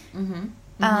 Mm-hmm.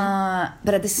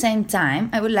 But at the same time,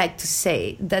 I would like to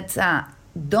say that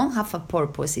don't have a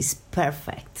purpose is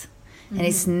perfect. And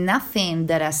it's nothing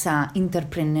that as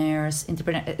entrepreneurs,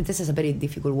 this is a very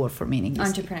difficult word for me in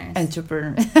English.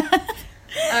 Entrepreneurs.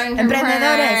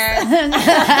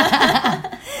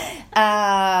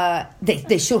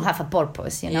 They should have a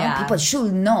purpose, you know. Yeah. People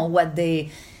should know what they...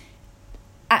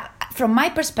 from my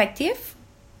perspective,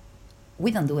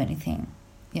 we don't do anything,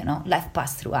 you know. Life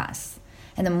passed through us.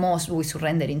 And the most we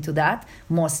surrender into that,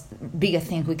 most bigger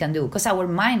thing we can do. Because our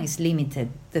mind is limited,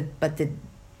 but the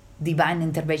divine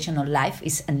intervention of life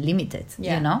is unlimited,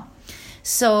 you know.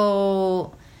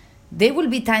 So there will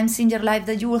be times in your life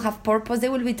that you will have purpose.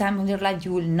 There will be times in your life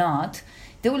you will not.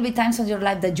 There will be times in your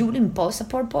life that you will impose a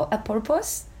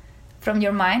purpose from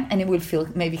your mind, and it will feel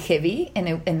maybe heavy,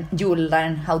 and you will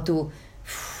learn how to,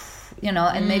 you know,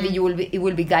 and maybe it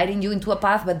will be guiding you into a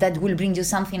path, but that will bring you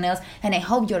something else. And I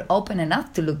hope you're open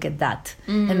enough to look at that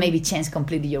and maybe change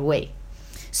completely your way.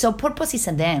 So purpose is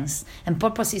a dance, and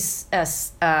purpose is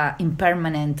as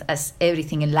impermanent as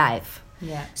everything in life.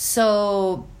 Yeah.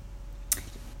 So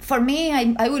for me,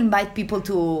 I will invite people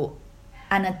to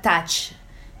unattach,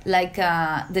 like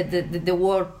the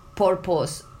word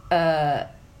purpose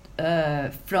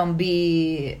from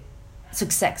be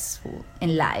successful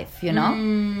in life, you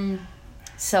know.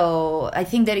 So I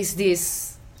think there is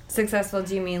this Successful,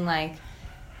 do you mean like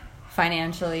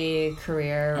financially,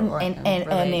 career, or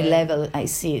any level? I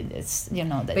see it's, you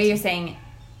know, that. But you're saying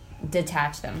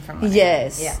detach them from one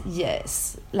yes, another.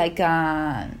 yes, like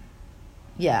yeah.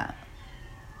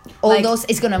 All Like, those,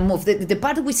 it's gonna move. The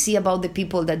part we see about the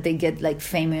people that they get like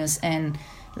famous and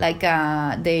like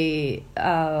they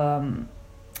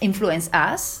influence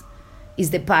us is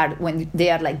the part when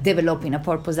they are like developing a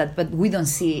purpose, that but we don't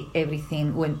see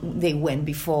everything when they went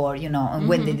before, you know, and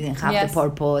when they didn't have the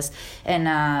purpose.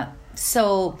 And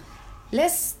so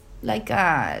let's like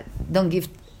don't give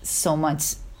so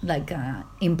much like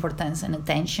importance and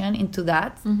attention into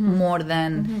that more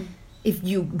than if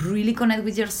you really connect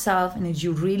with yourself, and if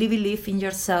you really believe in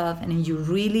yourself, and if you're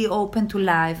really open to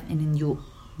life, and then you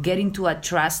get into a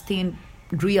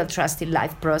real trusting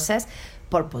life process,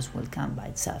 purpose will come by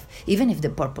itself, even if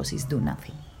the purpose is do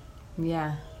nothing.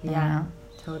 Yeah,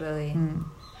 totally.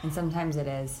 And sometimes it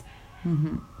is,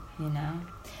 you know.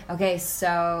 Okay,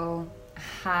 so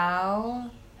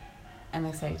I'm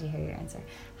excited to hear your answer.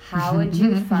 How would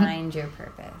you find your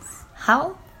purpose?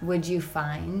 How would you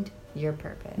find your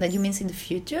purpose? That you mean in the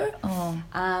future? Or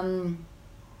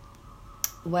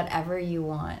whatever you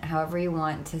want, however you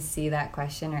want to see that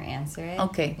question or answer it.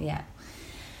 Okay. Yeah.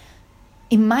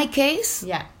 In my case,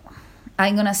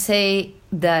 I'm gonna say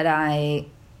that I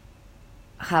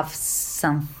have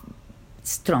some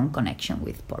strong connection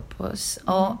with purpose,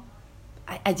 or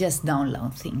I just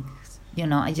download things. You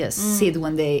know, I just sit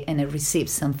one day and I receive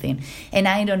something, and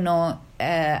I don't know.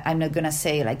 I'm not gonna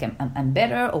say like I'm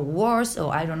better or worse,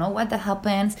 or I don't know what that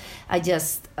happens. I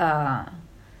just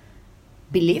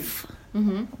believe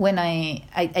when I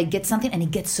get something, and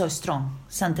it gets so strong.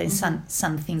 Sometimes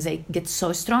some things I get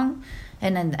so strong,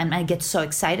 and I get so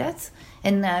excited.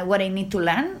 And what I need to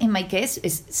learn in my case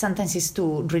is sometimes is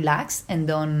to relax and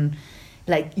don't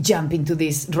like jump into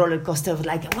this roller coaster of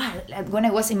like, wow. When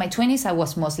I was in my 20s, I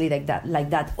was mostly like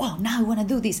that. Oh, now I want to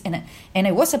do this, and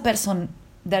I was a person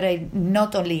that I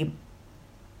not only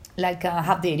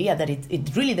have the idea that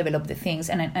it really developed the things,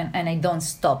 and I don't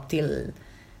stop till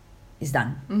it's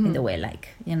done in the way,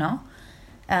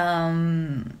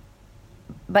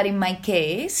 but in my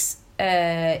case,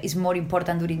 it's more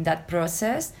important during that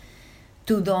process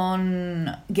to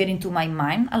don't get into my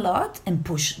mind a lot and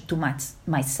push too much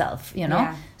myself,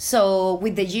 Yeah. So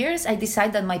with the years, I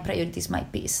decided that my priority is my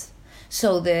peace.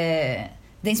 So the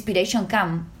inspiration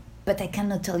come, but I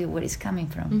cannot tell you where it's coming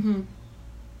from.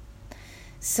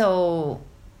 So,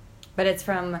 but it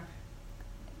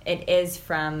is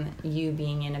from you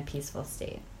being in a peaceful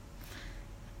state.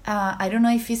 I don't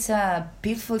know if it's a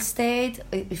peaceful state,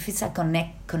 if it's a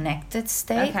connected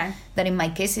state. Okay. That in my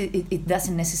case, it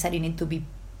doesn't necessarily need to be.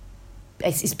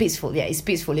 It's peaceful, yeah. It's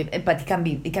peaceful, but it can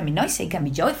be noisy, it can be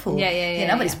joyful.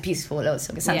 Yeah. But it's peaceful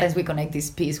also. Sometimes we connect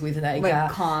this peace with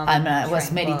calm. I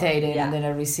was meditating and then I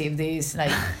received this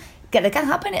that can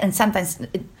happen, and sometimes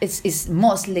it's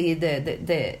mostly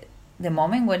the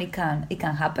moment when it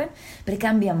can happen, but it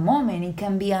can be a moment, it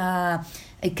can be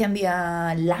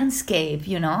a landscape,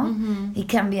 it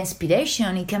can be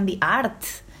inspiration, it can be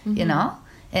art,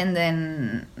 and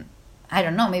then I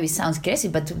don't know, maybe it sounds crazy,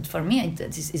 but for me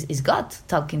it's God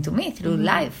talking to me through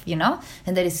life,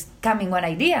 and there is coming one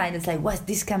idea and it's like, what,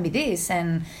 this can be this,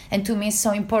 and to me it's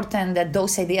so important that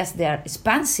those ideas, they are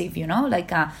expansive,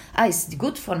 it's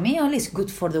good for me, only it's good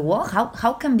for the world,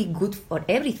 how can be good for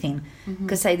everything,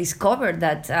 because I discovered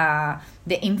that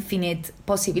the infinite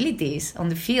possibilities on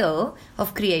the field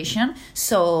of creation.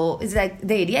 So it's like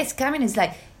the idea is coming, it's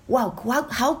like, wow,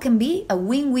 how can be a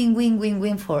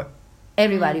win-win-win-win-win for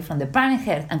everybody, from the planet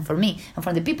Earth, and for me, and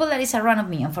for the people that is around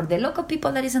me, and for the local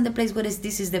people that is in the place where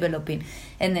this is developing.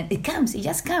 And then it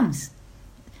just comes.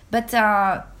 But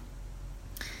I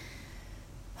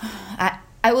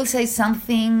will say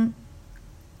something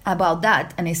about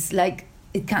that, and it's like,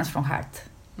 it comes from heart.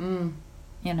 It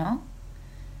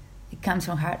comes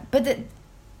from heart. But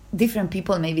different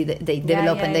people, maybe they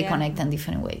develop and they connect in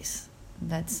different ways.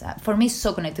 That's for me,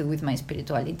 so connected with my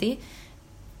spirituality,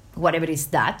 whatever is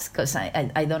that, because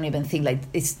I don't even think like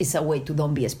it's a way to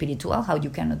don't be spiritual, how you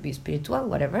cannot be spiritual,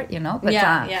 whatever, but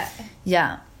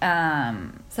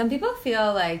some people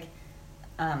feel like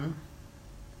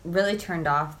really turned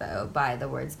off though by the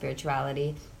word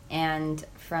spirituality, and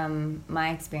from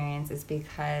my experience it's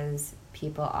because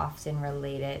people often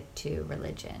relate it to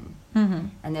religion,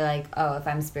 and they're like, oh, if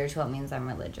I'm spiritual it means I'm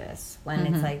religious, when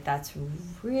it's like, that's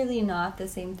really not the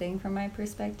same thing from my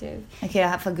perspective. Okay, I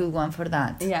have a good one for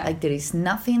that. Like, there is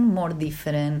nothing more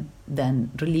different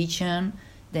than religion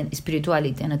than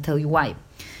spirituality, and I'll tell you why.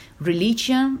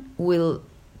 Religion will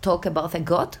talk about a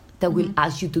God that will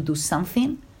ask you to do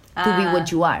something to be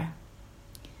what you are.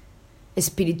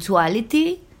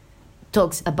 Spirituality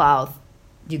talks about,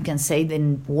 you can say the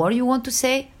word you want to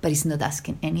say, but it's not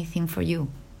asking anything for you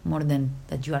more than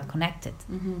that you are connected.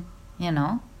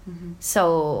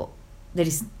 So there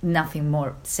is nothing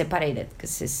more separated,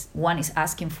 because one is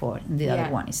asking for and the other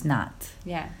one is not.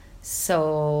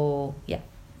 So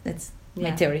that's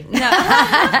my theory. No.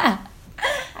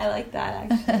 I like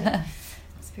that, actually.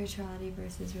 Spirituality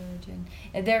versus religion,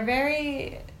 they're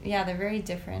very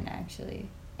different, actually,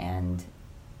 and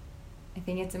I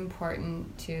think it's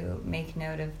important to make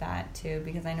note of that too,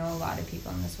 because I know a lot of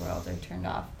people in this world are turned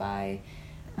off by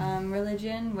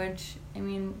religion, which, I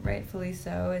mean, rightfully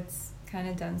so. It's kind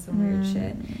of done some weird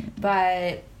shit,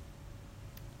 but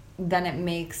then it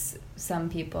makes some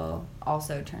people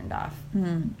also turned off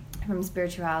from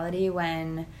spirituality,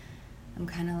 when I'm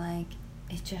kind of like,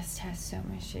 it just has so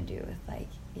much to do with, like,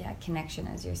 connection,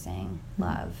 as you're saying,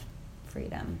 love,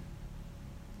 freedom,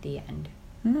 the end.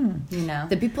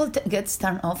 The people get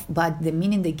turned off by the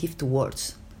meaning they give to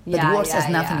words, but words has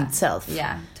nothing itself.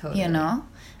 Totally.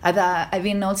 I've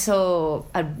been also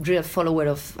a real follower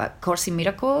of Course in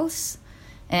Miracles,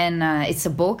 and it's a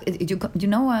book. You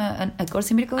know A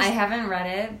Course in Miracles? I haven't read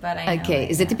it, but I know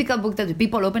it's a typical book that the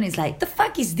people open. It's like, the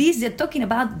fuck is this? They're talking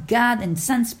about God and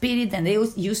Sun Spirit, and they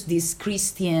use these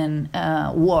Christian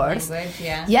words. Language,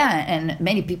 and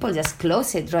many people just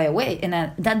close it right away.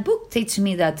 And that book teaches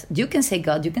me that you can say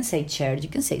God, you can say chair, you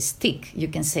can say stick, you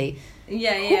can say, who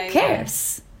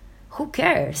cares? Who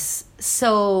cares?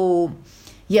 So,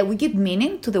 we give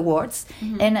meaning to the words,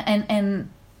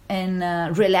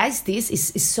 and realize this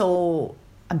is so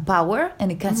empowered,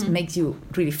 and it can make you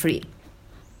really free.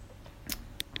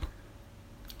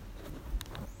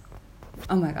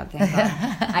 Oh my God, thank God.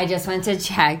 I just went to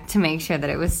check to make sure that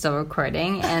it was still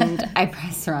recording, and I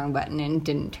pressed the wrong button and it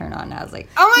didn't turn on. I was like,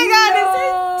 oh my God,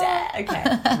 is it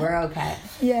dead? Okay, we're okay.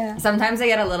 Yeah. Sometimes I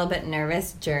get a little bit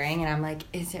nervous during, and I'm like,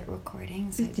 is it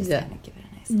recording? So I just kind of give it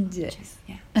an nothingness. Yes.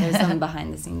 Yeah. There's some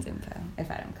behind the scenes info if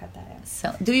I don't cut that out.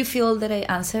 So, do you feel that I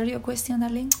answered your question,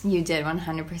 darling? You did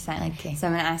 100%. Okay. So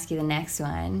I'm going to ask you the next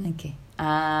one. Okay.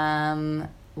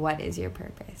 What is your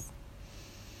purpose?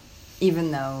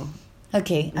 Even though,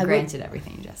 Okay. granted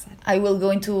everything you just said. I will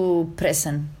go into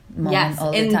present moment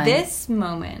all the in time. this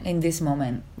moment. In this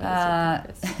moment. What is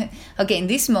your purpose? Okay, in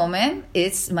this moment,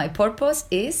 my purpose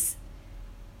is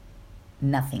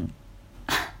nothing.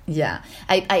 Yeah,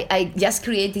 I just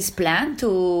create this plan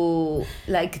to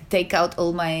like take out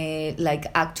all my like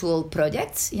actual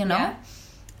projects, you know.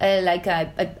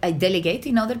 Yeah. I delegate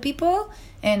in other people,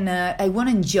 and I want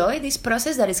to enjoy this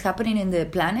process that is happening in the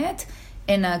planet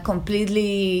in a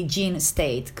completely yin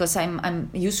state, because I'm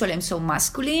usually so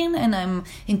masculine and I'm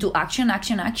into action,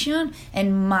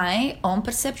 and my own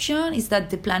perception is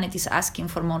that the planet is asking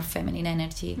for more feminine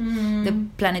energy. The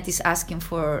planet is asking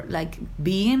for like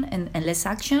being and less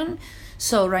action.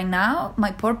 So right now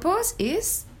my purpose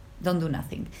is don't do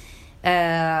nothing.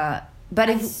 But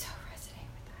I if so resonate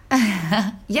with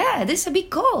that. yeah, there is a big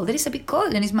call,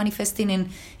 and it's manifesting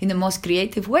in the most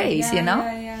creative ways, you know.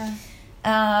 Yeah.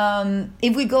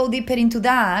 If we go deeper into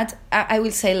that, I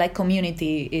will say like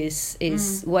community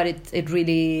is what it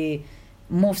really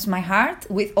moves my heart.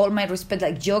 With all my respect,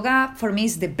 like yoga for me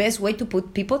is the best way to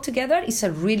put people together. It's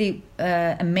a really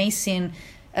amazing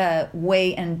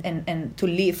way and to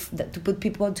live, to put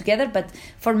people together. But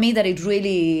for me, that it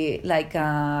really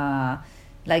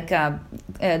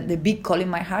the big call in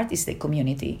my heart is the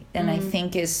community, and I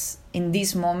think is in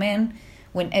this moment,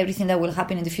 when everything that will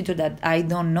happen in the future that I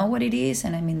don't know what it is,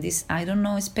 and I'm in this I don't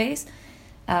know space,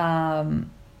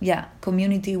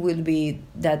 community will be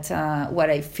that what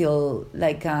I feel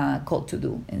like called to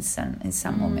do in some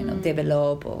moment, or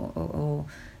develop or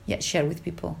share with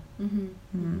people.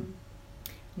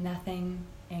 Nothing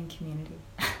and community.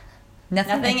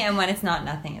 Nothing and when it's not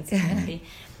nothing, it's community.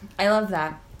 I love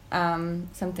that.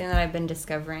 Something that I've been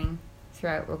discovering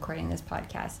throughout recording this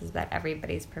podcast is that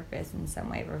everybody's purpose in some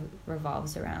way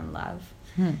revolves around love.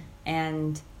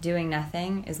 And doing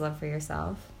nothing is love for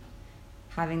yourself.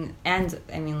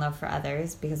 Love for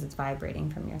others, because it's vibrating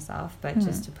from yourself, but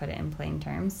just to put it in plain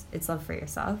terms, it's love for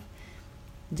yourself.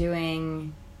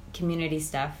 Doing community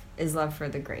stuff is love for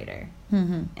the greater.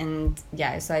 And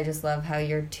so I just love how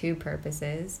your two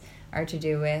purposes are to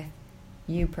do with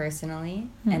you personally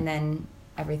and then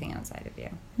everything outside of you.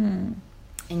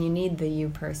 And you need the you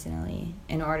personally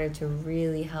in order to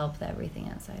really help the everything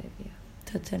outside of you.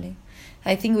 Totally.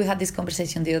 I think we had this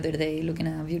conversation the other day looking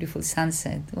at a beautiful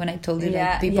sunset, when I told you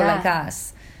that people like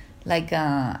us, like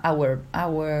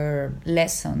our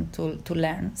lesson to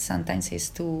learn sometimes is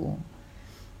to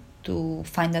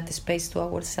find that space to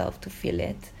ourselves, to feel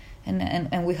it,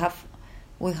 and we have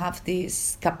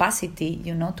this capacity,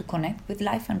 you know, to connect with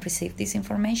life and receive this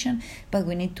information, but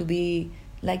we need to be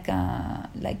like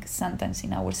sometimes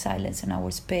in our silence and our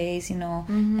space, you know,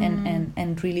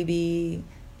 and really be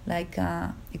like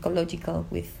ecological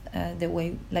with the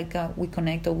way we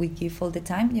connect or we give all the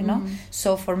time, you know.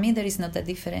 So for me there is not a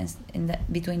difference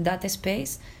between that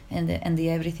space and the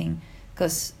everything,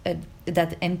 because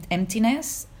that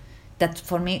emptiness, that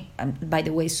for me, by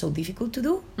the way, is so difficult to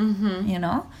do, you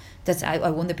know. That's I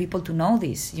want the people to know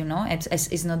this, you know.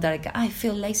 It's not that like I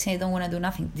feel lazy, I don't want to do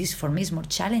nothing. This for me is more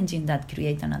challenging than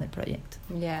create another project.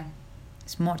 Yeah,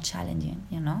 it's more challenging,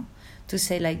 you know, to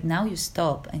say like now you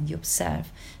stop and you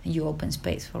observe and you open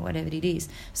space for whatever it is.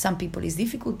 Some people it's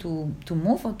difficult to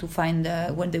move or to find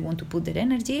when they want to put their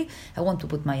energy. I want to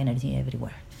put my energy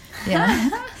everywhere,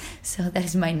 yeah. So that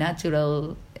is my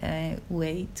natural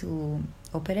way to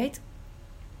operate.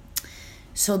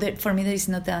 So that for me there is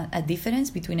not a difference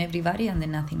between everybody and the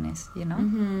nothingness, you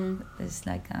know. It's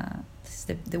like it's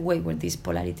the way where these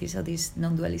polarities or this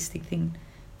non-dualistic thing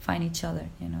find each other,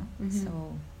 you know.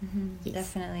 So yes.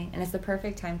 Definitely, and it's the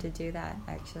perfect time to do that.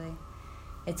 Actually,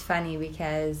 it's funny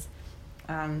because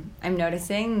I'm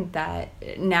noticing that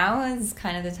now is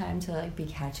kind of the time to like be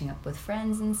catching up with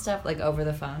friends and stuff, like over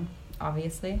the phone,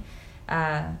 obviously.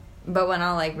 But when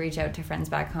I'll like reach out to friends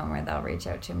back home, or they'll reach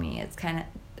out to me, it's kind of,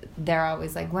 they're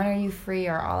always like, when are you free?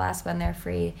 Or I'll ask when they're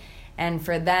free. And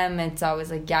for them, it's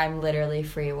always like, yeah, I'm literally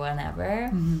free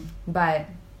whenever. But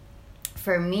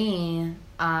for me,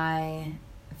 I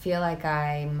feel like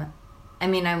I'm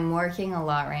working a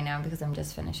lot right now because I'm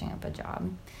just finishing up a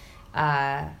job.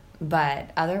 But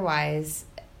otherwise,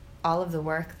 all of the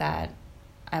work that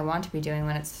I want to be doing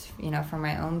when it's, you know, for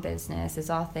my own business is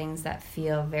all things that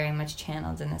feel very much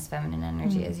channeled in this feminine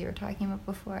energy, as you were talking about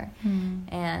before.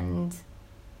 And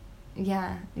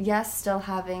yeah, yes, still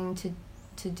having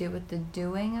to do with the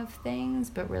doing of things,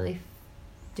 but really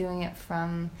doing it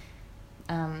from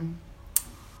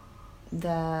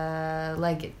the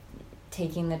like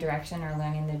taking the direction or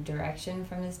learning the direction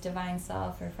from this divine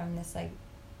self or from this like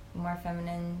more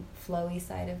feminine flowy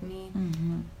side of me,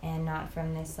 and not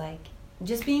from this like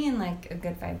just being in like a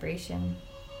good vibration,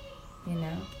 you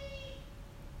know.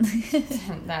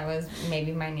 That was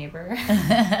maybe my neighbor.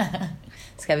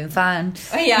 It's having fun.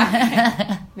 Oh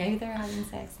yeah. Maybe they're having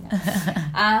sex now.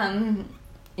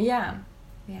 Yeah.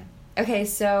 Okay,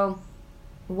 so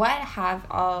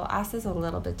I'll ask this a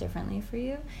little bit differently for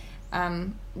you.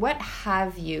 What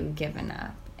have you given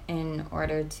up in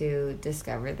order to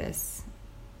discover this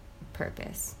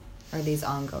purpose or these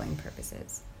ongoing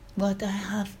purposes? What I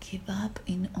have given up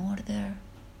in order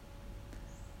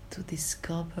to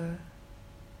discover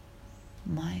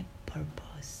my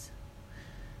purpose.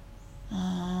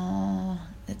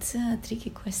 That's a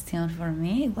tricky question for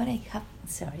me. What I have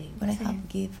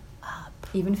give up.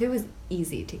 Even if it was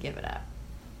easy to give it up.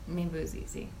 Maybe it was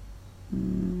easy.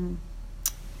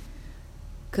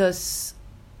 Because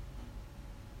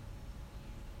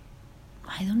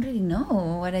I don't really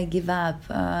know what I give up.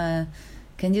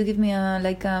 Can you give me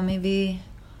maybe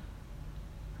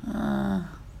an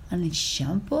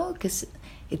example? Because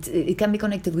it can be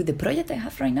connected with the project I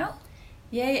have right now.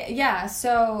 Yeah.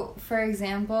 So, for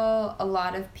example, a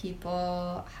lot of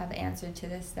people have answered to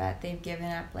this that they've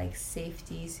given up like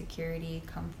safety, security,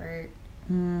 comfort.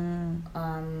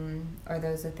 Or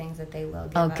those are things that they will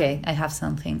give up. Okay, I have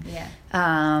something. Yeah.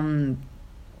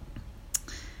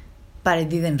 But I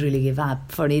didn't really give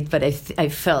up for it. But I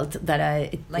felt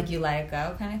that you let it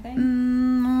go, kind of thing.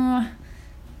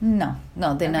 No.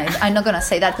 Then okay. I'm not gonna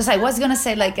say that, because I was gonna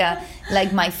say like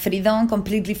my freedom,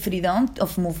 completely freedom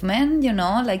of movement. You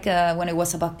know, like when I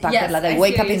was a backpacker, yes, like I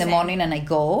wake up in the morning and I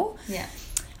go. Yeah.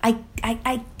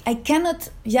 I cannot,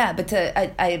 but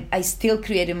I still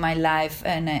created my life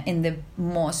in the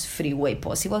most free way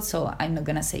possible. So I'm not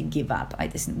gonna say give up.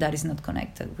 That is not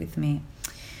connected with me.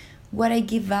 What I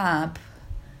give up,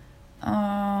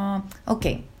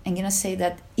 okay, I'm gonna say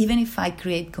that even if I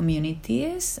create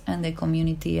communities, and the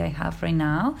community I have right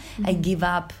now, I give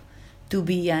up to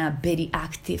be a very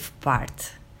active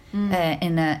part.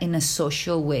 In a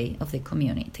social way of the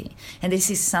community, and this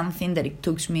is something that it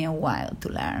took me a while to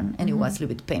learn, and it was a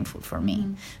little bit painful for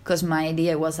me, because my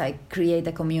idea was like create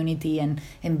a community and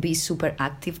be super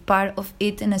active part of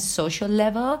it in a social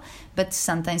level, but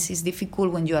sometimes it's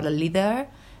difficult when you are a leader.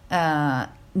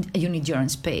 You need your own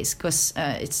space, because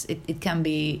it can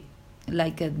be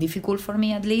like difficult for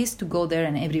me, at least, to go there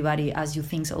and everybody asks you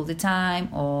things all the time,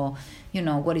 or you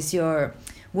know,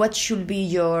 what should be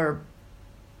your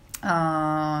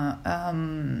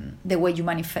the way you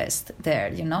manifest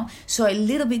there, you know. So I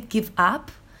little bit give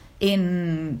up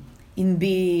in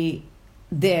be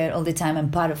there all the time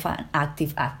and part of an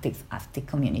active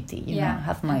community, you know.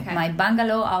 Have my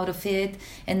bungalow out of it,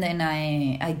 and then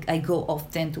I go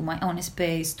often to my own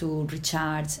space to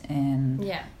recharge, and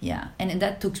and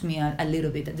that took me a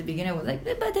little bit at the beginning. I was like,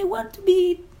 but I want to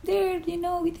be there, you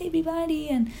know, with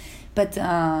everybody, but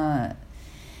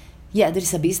there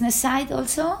is a business side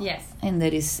also. Yes. And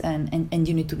there is and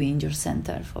you need to be in your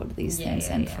center for these things.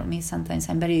 For me, sometimes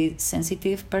I'm very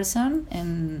sensitive person,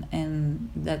 and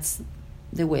that's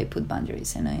the way I put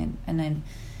boundaries, and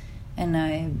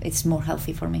I it's more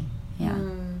healthy for me. Yeah.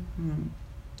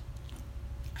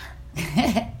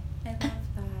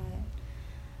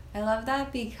 I love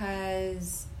that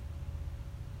because,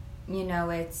 you know,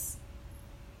 it's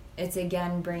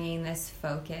again bringing this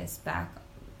focus back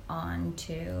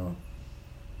onto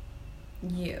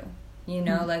you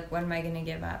know, like, what am I gonna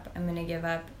give up? I'm gonna give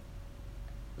up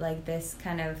like this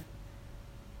kind of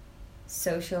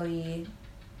socially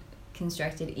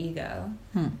constructed ego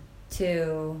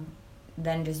to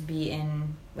then just be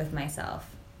in with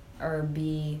myself, or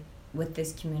be with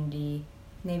this community,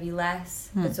 maybe less,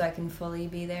 but so I can fully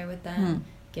be there with them,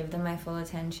 give them my full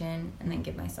attention, and then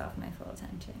give myself my full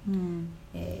attention.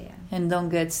 And don't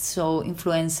get so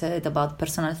influenced about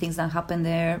personal things that happen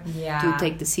there to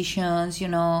take decisions, you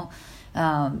know.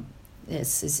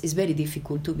 It's very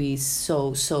difficult to be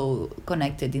so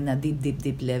connected in a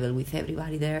deep level with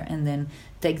everybody there, and then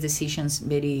take decisions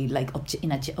very like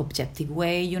in an objective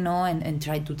way, you know, and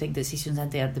try to take decisions that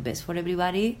they are the best for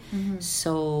everybody.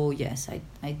 So yes,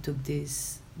 I took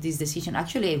this decision.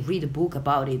 Actually, I read a book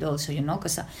about it also, you know,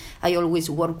 because I always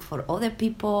work for other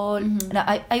people. And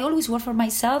I always work for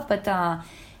myself, but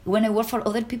when I work for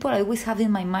other people, I always have in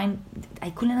my mind,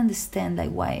 I couldn't understand like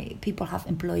why people have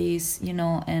employees, you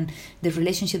know, and the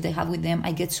relationship they have with them.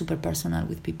 I get super personal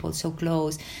with people, so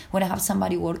close. When I have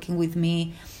somebody working with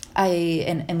me,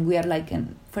 and we are like,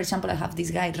 for example, I have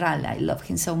this guy Ral. I love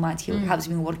him so much. He has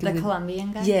been working the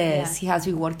Colombian guy. Yes, he has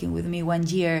been working with me 1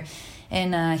 year,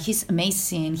 and he's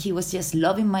amazing. He was just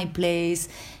loving my place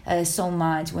so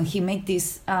much. When he made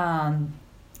this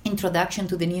introduction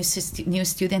to the new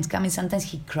students coming, sometimes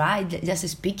he cried just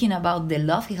speaking about the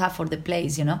love he had for the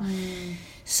place, you know.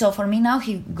 So for me now,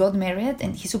 he got married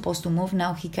and he's supposed to move.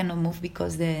 Now he cannot move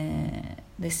because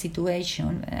the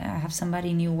situation. I have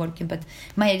somebody new working, but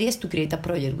my idea is to create a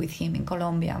project with him in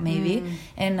Colombia, maybe,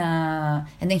 and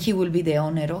then he will be the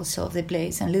owner also of the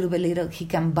place, and little by little he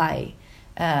can buy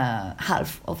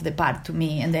half of the part to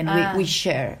me, and then we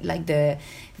share. Like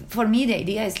for me the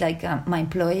idea is like my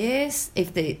employees,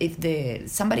 if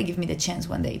somebody give me the chance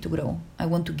one day to grow, I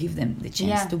want to give them the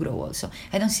chance to grow also.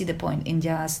 I don't see the point in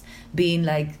just being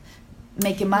like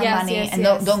making my money and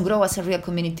don't grow as a real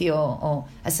community or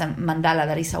as a mandala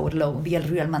that is our law, be a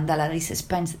real mandala that is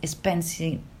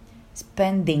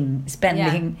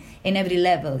spending in every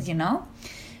level, you know.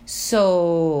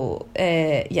 So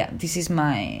this is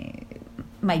my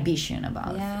vision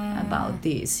about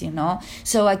this, you know.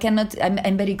 So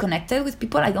I'm very connected with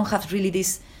people. I don't have really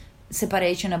this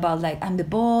separation about like I'm the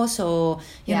boss, or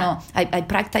you know, I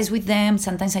practice with them.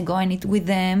 Sometimes I go and eat with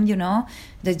them, you know.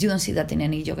 That you don't see that in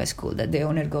any yoga school, that the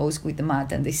owner goes with the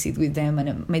mat and they sit with them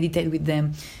and meditate with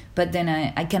them. But then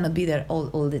I cannot be there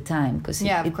all the time, because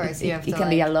it can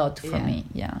be a lot for me.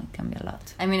 Yeah, it can be a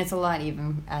lot. I mean, it's a lot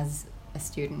even as a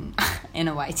student in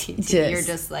a YT. Yes. You're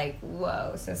just like,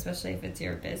 whoa. So especially if it's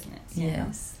your business.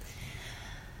 Yes.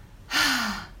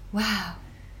 Wow.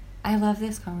 I love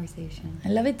this conversation. I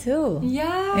love it too.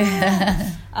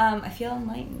 Yeah. I feel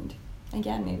enlightened.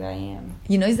 Again, maybe I am.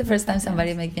 You know, it's the first time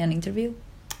somebody made me an interview.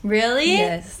 Really?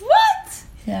 Yes. What?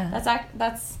 Yeah.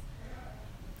 That's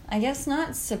I guess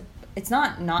it's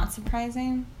not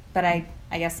surprising, but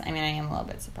I guess, I mean, I am a little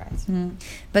bit surprised.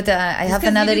 But I have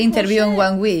another interview in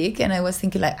 1 week, and I was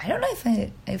thinking like, I don't know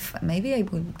if maybe I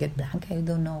will get blank. I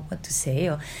don't know what to say,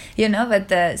 or you know.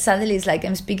 But suddenly it's like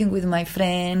I'm speaking with my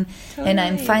friend, and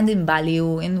I'm finding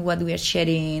value in what we are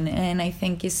sharing, and I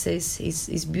think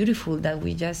it's beautiful that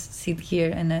we just sit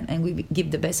here and we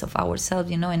give the best of ourselves,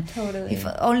 you know. And if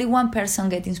only one person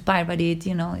gets inspired by it,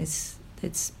 you know, it's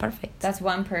perfect. That's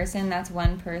one person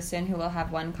who will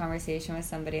have one conversation with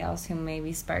somebody else who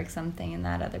maybe sparks something in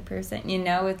that other person. You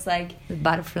know, it's like the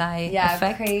butterfly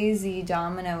effect. Crazy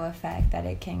domino effect that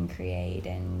it can create.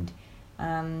 And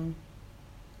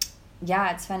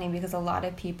it's funny because a lot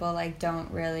of people like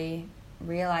don't really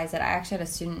realize that. I actually had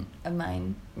a student of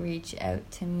mine reach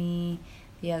out to me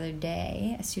the other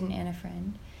day, a student and a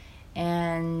friend,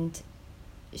 and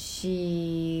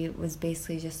she was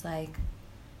basically just like,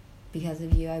 because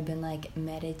of you, I've been like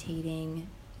meditating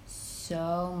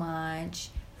so much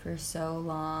for so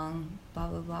long, blah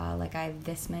blah blah. Like I have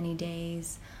this many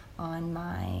days on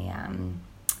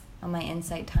my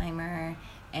insight timer,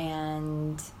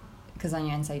 and because on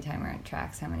your insight timer it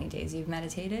tracks how many days you've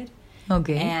meditated.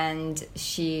 Okay. And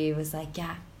she was like,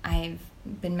 yeah, I've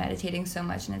been meditating so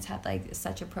much, and it's had like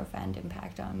such a profound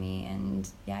impact on me, and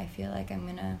yeah, I feel like I'm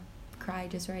gonna cry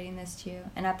just writing this to you.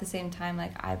 And at the same time,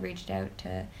 like I've reached out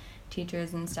to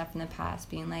teachers and stuff in the past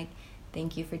being like,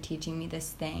 thank you for teaching me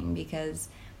this thing, because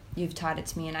you've taught it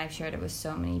to me and I've shared it with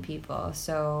so many people.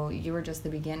 So you were just the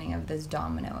beginning of this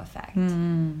domino effect,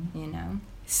 you know.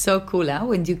 So cool, huh?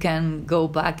 When you can go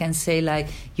back and say like,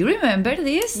 you remember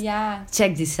this? Yeah.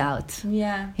 Check this out.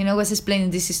 Yeah. You know, I was explaining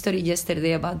this story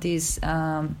yesterday about this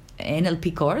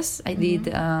NLP course I did.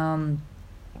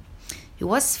 It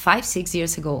was 5-6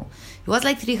 years ago. It was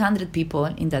like 300 people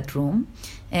in that room,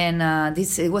 and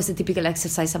it was a typical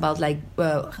exercise about like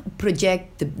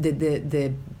project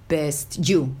the best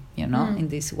you know, in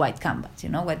this white canvas, you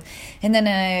know what. And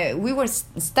then we were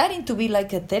starting to be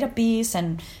like a therapist,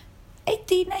 and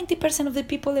 80-90% of the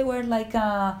people, they were like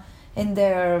in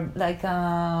their like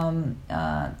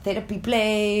therapy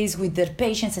place with their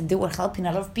patients, and they were helping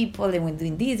a lot of people. They were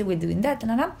doing this, they were doing that,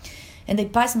 and they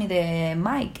passed me the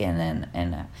mic, and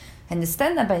the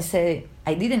stand-up, I said,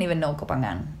 I didn't even know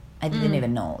Kopangan. I didn't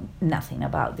even know nothing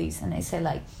about this. And I said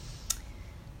like,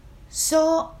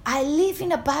 so I live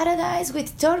in a paradise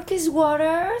with turquoise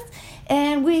waters,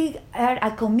 and we are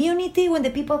a community when the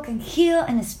people can heal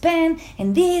and spend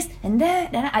and this and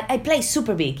that. And I play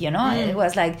super big, you know. It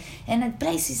was like, and the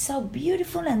place is so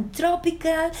beautiful and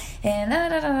tropical, and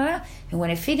And when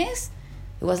I finished,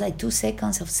 it was like 2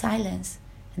 seconds of silence.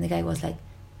 And the guy was like,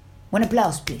 one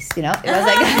applause, please. You know, it was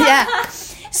like, yeah.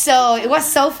 So it was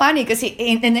so funny because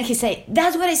and then he said,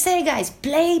 that's what I say, guys,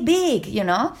 play big, you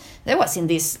know. There was in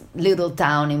this little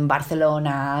town in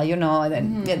Barcelona, you know,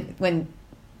 when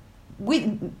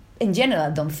in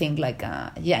general don't think like,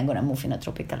 I'm gonna move in a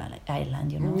tropical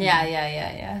island, you know.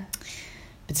 Yeah.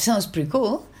 It sounds pretty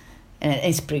cool. And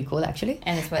it's pretty cool, actually.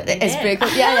 And it's what it's pretty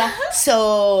cool. Yeah.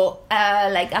 So,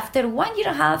 like after 1 year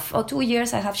and a half or 2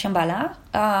 years, I have Shambhala.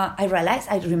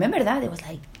 I remember that. It was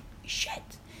like, shit,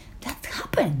 that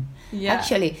happened. Yeah.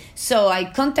 Actually. So I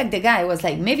contacted the guy. I was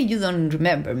like, maybe you don't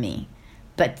remember me.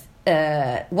 But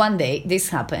one day this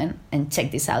happened, and check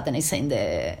this out. And I sent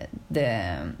the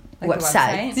like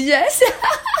website. The website? Yes.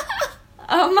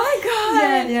 Oh my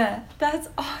God. Yeah. That's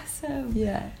awesome.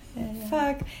 Yeah.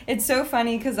 Fuck. It's so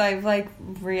funny because I've like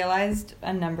realized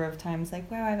a number of times like,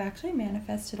 wow, I've actually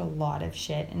manifested a lot of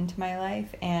shit into my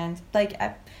life. And like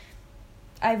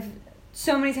I've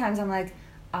so many times I'm like,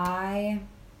 I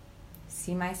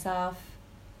see myself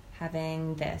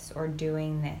having this or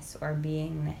doing this or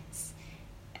being this.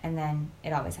 And then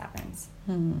it always happens.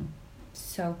 Mm-hmm.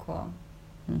 So cool.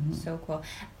 Mm-hmm. So cool.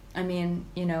 I mean,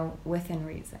 you know, within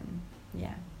reason.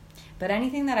 Yeah. But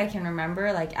anything that I can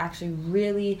remember, like actually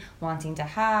really wanting to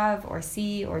have or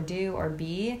see or do or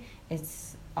be,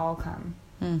 it's all come,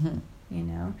 you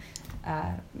know?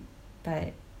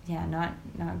 But yeah, not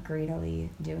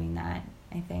greedily doing that,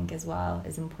 I think as well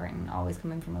is important. Always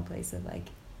coming from a place of like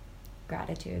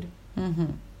gratitude.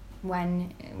 Mm-hmm.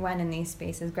 When in these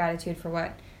spaces, gratitude for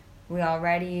what we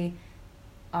already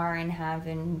are and have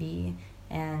and be,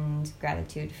 and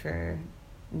gratitude for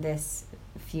this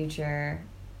future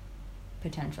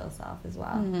potential self as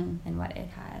well, and what it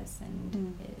has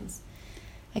and is.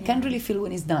 I can't really feel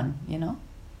when it's done, you know.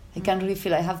 I can't really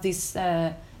feel. I have this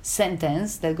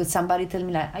sentence that could somebody tell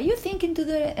me like, "Are you thinking to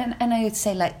the?" And I would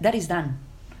say like, "That is done,"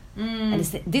 and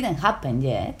it didn't happen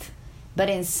yet, but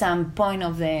in some point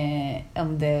of the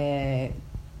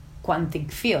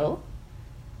quantic field,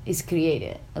 it's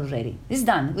created already. It's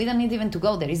done. We don't need even to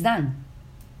go there. It's done,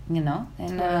 you know.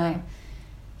 And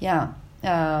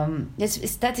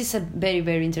that is a very,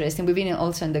 very interesting. We've been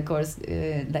also in the course,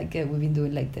 we've been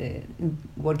doing like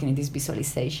working in these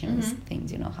visualizations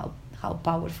things, you know, how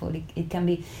powerful it can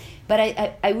be. But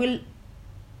I will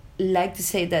like to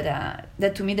say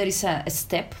that to me there is a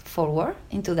step forward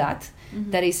into that.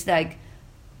 That is like,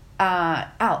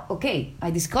 okay, I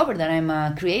discovered that I'm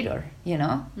a creator, you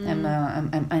know. I'm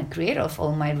a creator of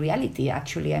all my reality.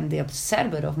 Actually, I'm the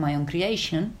observer of my own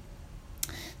creation.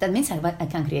 That means I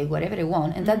can create whatever I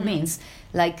want, and that means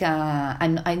like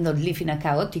I'm not living in a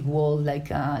chaotic world like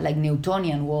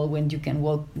Newtonian world when you can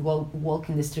walk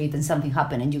in the street and something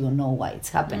happen and you don't know why it's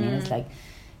happening. It's like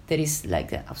there is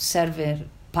like an observer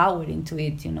power into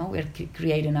it, you know. We're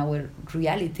creating our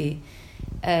reality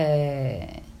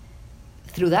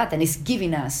through that, and it's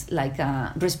giving us like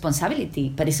a responsibility,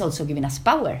 but it's also giving us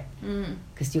power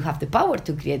because you have the power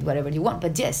to create whatever you want.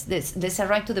 But yes, there's a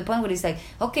right to the point where it's like,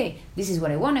 okay, this is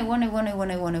what I want,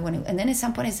 and then at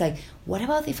some point it's like, what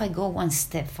about if I go one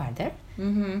step further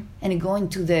and go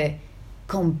into the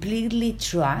completely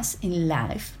trust in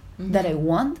life that I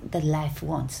want, that life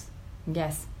wants.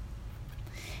 Yes.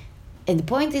 And the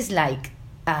point is like,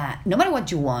 no matter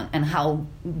what you want and how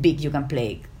big you can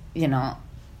play, you know,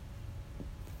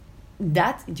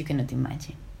 that you cannot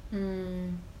imagine.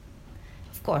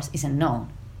 Of course, it's unknown.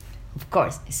 Of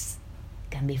course, it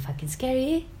can be fucking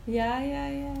scary.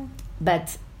 Yeah.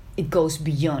 But it goes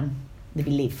beyond the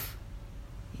belief,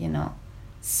 you know.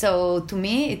 So to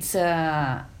me, it's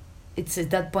at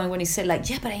that point when you say like,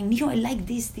 yeah, but I knew I like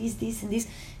this, and this.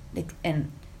 Like,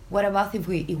 and what about if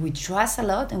we trust a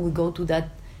lot and we go to that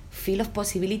field of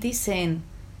possibilities, saying,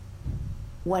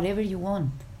 whatever you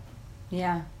want.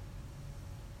 Yeah.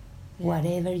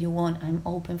 Whatever you want, I'm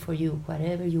open for you.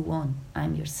 Whatever you want,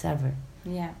 I'm your server.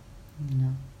 Yeah. You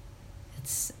know,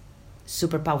 it's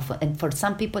super powerful. And for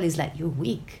some people, it's like, you're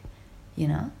weak, you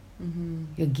know?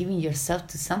 You're giving yourself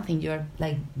to something. You're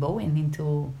like bowing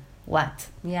into what?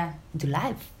 Yeah. Into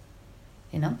life,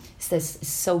 you know? It's this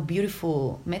so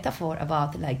beautiful metaphor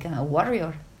about like a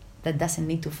warrior that doesn't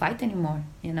need to fight anymore,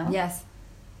 you know? Yes.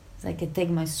 It's like I take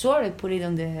my sword, I put it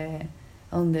on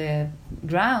the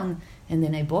ground, and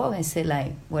then I bow and say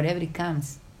like, whatever it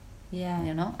comes,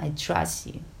 you know, I trust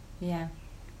you. Yeah,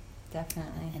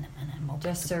 definitely. And I'm open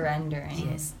just to surrendering.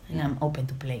 Yes, and I'm open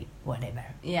to play whatever.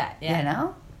 Yeah. You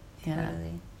know?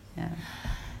 Totally. Yeah.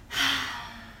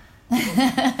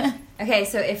 Okay,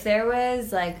 so if there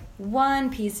was like one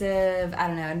piece of, I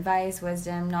don't know, advice,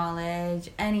 wisdom, knowledge,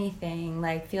 anything,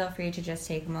 like feel free to just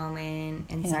take a moment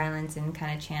in silence and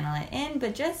kind of channel it in,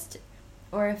 but just,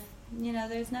 or if, you know,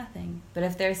 there's nothing. But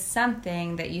if there's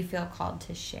something that you feel called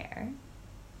to share,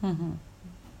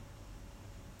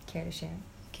 care to share?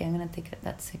 Okay, I'm going to take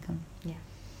that second. Yeah.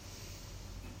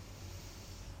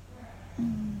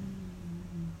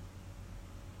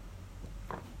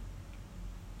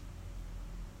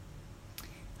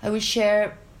 I will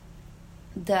share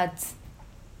that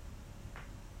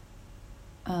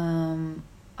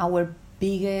our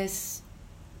biggest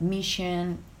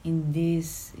mission in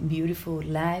this beautiful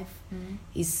life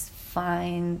is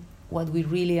find what we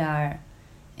really are,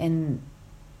 and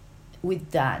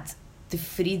with that, the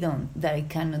freedom that I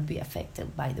cannot be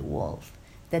affected by the world,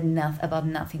 that about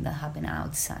nothing that happened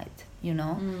outside, you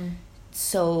know.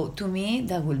 So to me,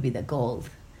 that will be the goal,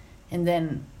 and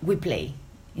then we play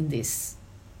in this,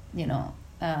 you know,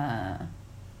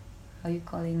 how you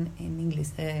call it in English,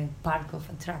 park of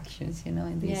attractions, you know,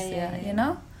 in this, you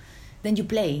know. Then you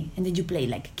play, and then you play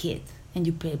like a kid, and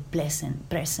you play present,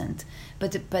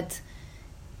 but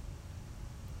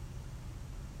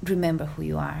remember who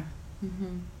you are.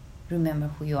 Remember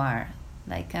who you are.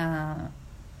 Like,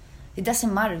 it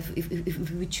doesn't matter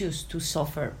if we choose to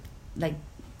suffer like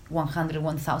 100,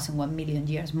 1,000, 1 million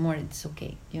years more, it's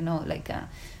okay, you know, like,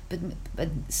 but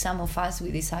some of us,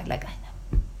 we decide like,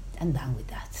 I'm done with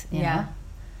that, you know?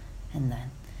 And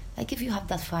then, like, if you have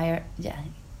that fire,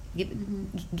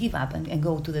 give up and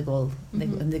go to the goal.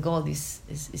 The goal is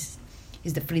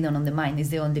the freedom of the mind. Is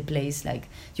the only place, like,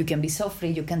 you can be so free,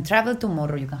 you can travel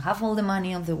tomorrow, you can have all the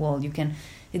money of the world,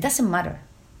 it doesn't matter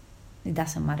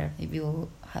if you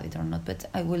have it or not, but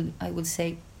I will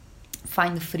say,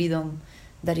 find the freedom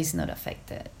that is not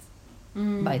affected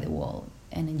by the world,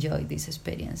 and enjoy this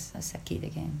experience as a kid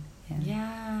again.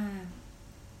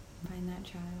 Find that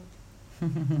child.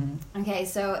 Okay,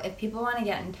 so if people want to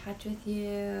get in touch with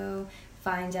you,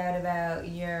 find out about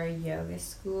your yoga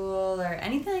school or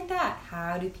anything like that,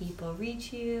 how do people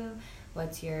reach you?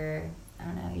 What's your, I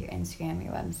don't know, your Instagram,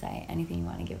 your website, anything you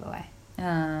want to give away?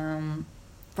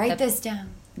 Write this down.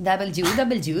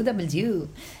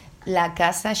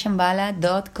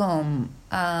 www.lacasashambhala.com.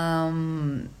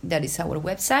 That is our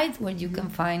website where you can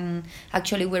find,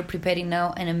 actually we're preparing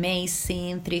now an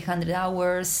amazing 300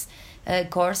 hours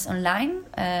course online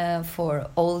for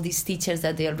all these teachers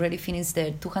that they already finished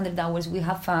their 200 hours. We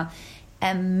have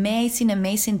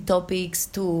amazing topics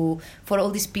for all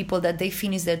these people that they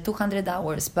finish their 200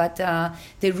 hours, but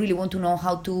they really want to know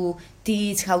how to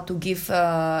teach, how to give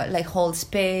like whole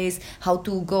space, how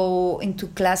to go into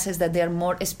classes that they are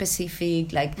more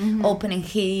specific, like opening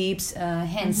hips,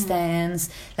 handstands.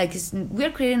 Like,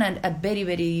 we're creating a very,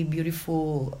 very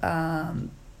beautiful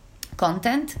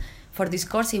content for this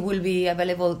course. It will be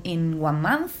available in 1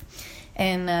 month.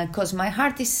 And because my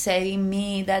heart is saying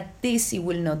me that it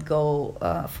will not go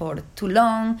for too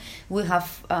long. We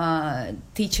have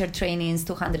teacher trainings,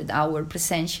 200-hour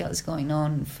presentials going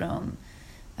on from,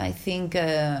 I think,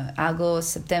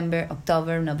 August, September,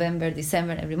 October, November,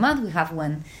 December. Every month we have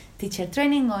one teacher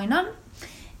training going on.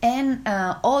 And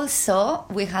also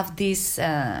we have this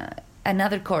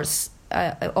another course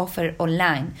offer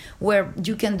online where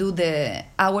you can do the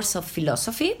hours of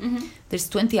philosophy. There's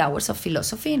 20 hours of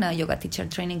philosophy in a yoga teacher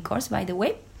training course, by the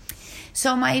way.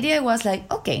 So my idea was like,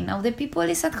 okay, now the people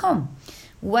is at home,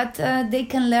 what they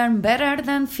can learn better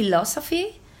than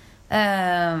philosophy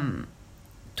to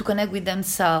connect with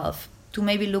themselves, to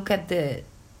maybe look at the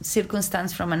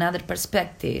circumstance from another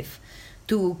perspective,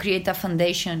 to create a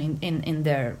foundation in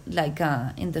their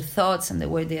in their thoughts and the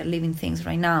way they are living things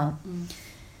right now.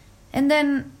 And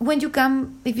then when you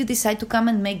come, if you decide to come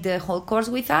and make the whole course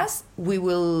with us, we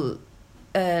will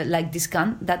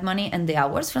discount that money and the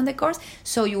hours from the course.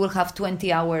 So you will have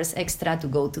 20 hours extra to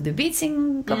go to the beach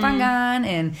in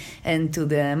Kopangan and to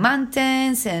the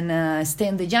mountains and stay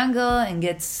in the jungle and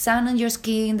get sun on your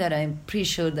skin. That I'm pretty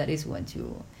sure that is what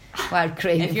you are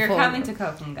craving for. If you're coming to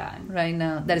Kopangan. Right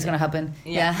now, that is going to happen.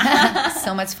 Yeah.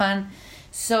 So much fun.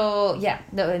 So yeah,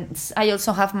 I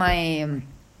also have my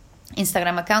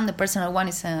Instagram account. The personal one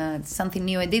is something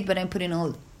new I did, but I'm putting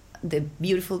all the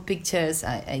beautiful pictures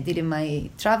I did in my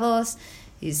travels.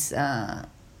 Is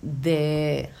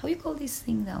the, how you call this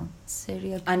thing now?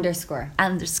 Serial underscore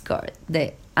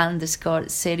the underscore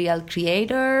serial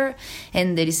creator,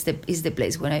 and there is the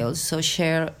place where I also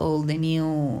share all the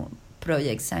new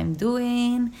projects I'm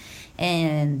doing.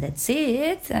 And that's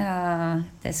it.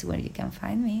 That's where you can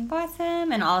find me.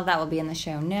 Awesome. And all of that will be in the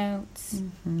show notes,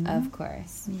 of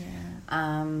course.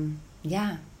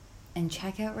 Yeah. And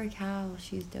check out Rakel.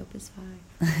 She's dope as fuck.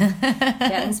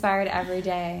 Get inspired every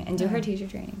day and do her teacher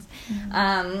trainings.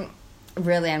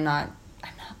 Really, I'm not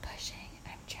pushing.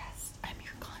 I'm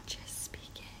your conscious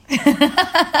speaking.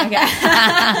 Okay.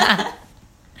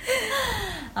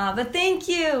 But thank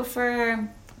you for,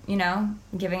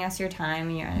 giving us your time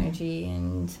and your energy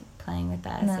and playing with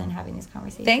us and having these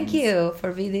conversations. Thank you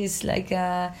for being this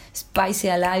spicy,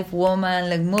 alive woman,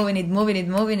 like moving it.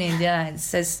 Yeah,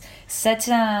 it's such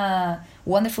a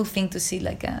wonderful thing to see,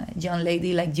 like a young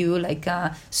lady like you, like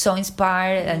so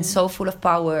inspired and so full of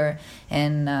power,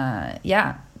 and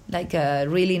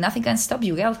really nothing can stop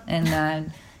you, girl.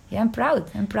 And I'm proud.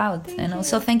 Thank And you.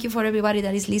 also thank you for everybody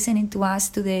that is listening to us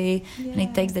today, and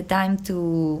it takes the time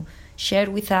to share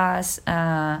with us.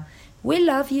 We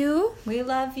love you. We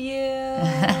love you.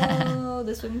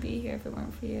 This wouldn't be here if it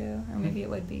weren't for you. Or maybe it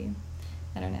would be.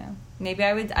 I don't know. Maybe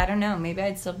I would. I don't know. Maybe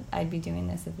I'd be doing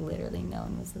this if literally no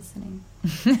one was listening.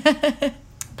 But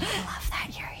I love that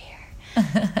you're here.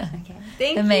 Okay.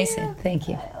 Thank you. Amazing. Thank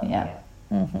you. Yeah.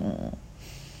 Mm-hmm.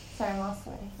 Sorry, I'm all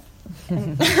sweaty.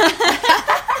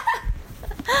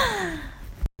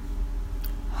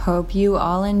 Hope you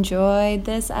all enjoyed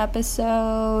this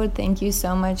episode. Thank you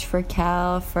so much for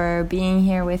Kel for being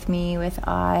here with me, with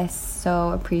us. So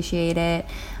appreciate it.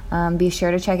 Be sure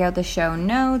to check out the show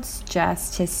notes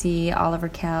just to see all of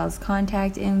Rakel's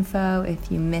contact info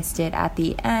if you missed it at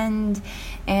the end.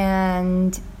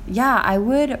 And yeah, I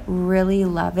would really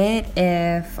love it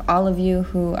if all of you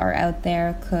who are out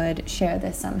there could share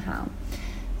this somehow.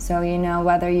 So,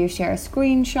 whether you share a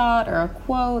screenshot or a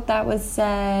quote that was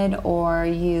said, or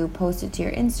you post it to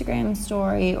your Instagram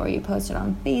story, or you post it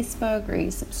on Facebook, or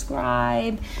you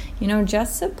subscribe,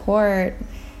 just support.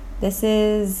 This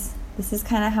is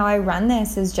kind of how I run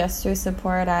this, is just through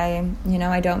support. I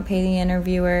don't pay the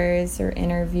interviewers or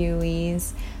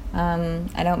interviewees.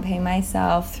 I don't pay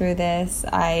myself through this.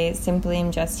 I simply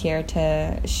am just here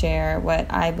to share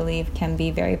what I believe can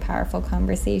be very powerful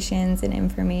conversations and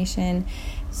information.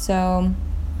 So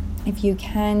if you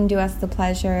can do us the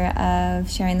pleasure of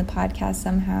sharing the podcast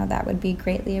somehow, that would be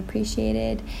greatly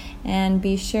appreciated. And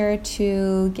be sure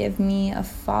to give me a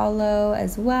follow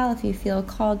as well if you feel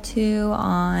called to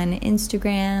on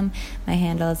Instagram. My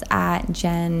handle is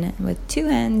 @jen_ago,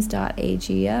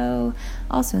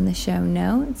 also in the show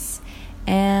notes.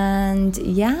 And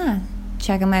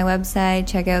check out my website,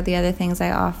 check out the other things I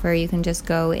offer. You can just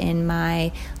go in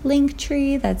my link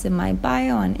tree that's in my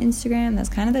bio on Instagram. That's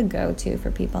kind of the go-to for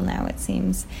people now, it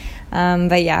seems.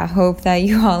 But hope that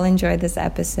you all enjoyed this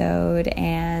episode,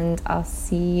 and I'll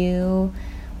see you.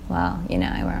 Well,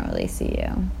 I won't really see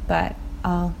you, but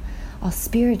I'll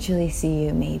spiritually see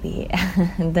you maybe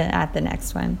at the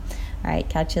next one. All right,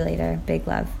 catch you later. Big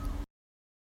love.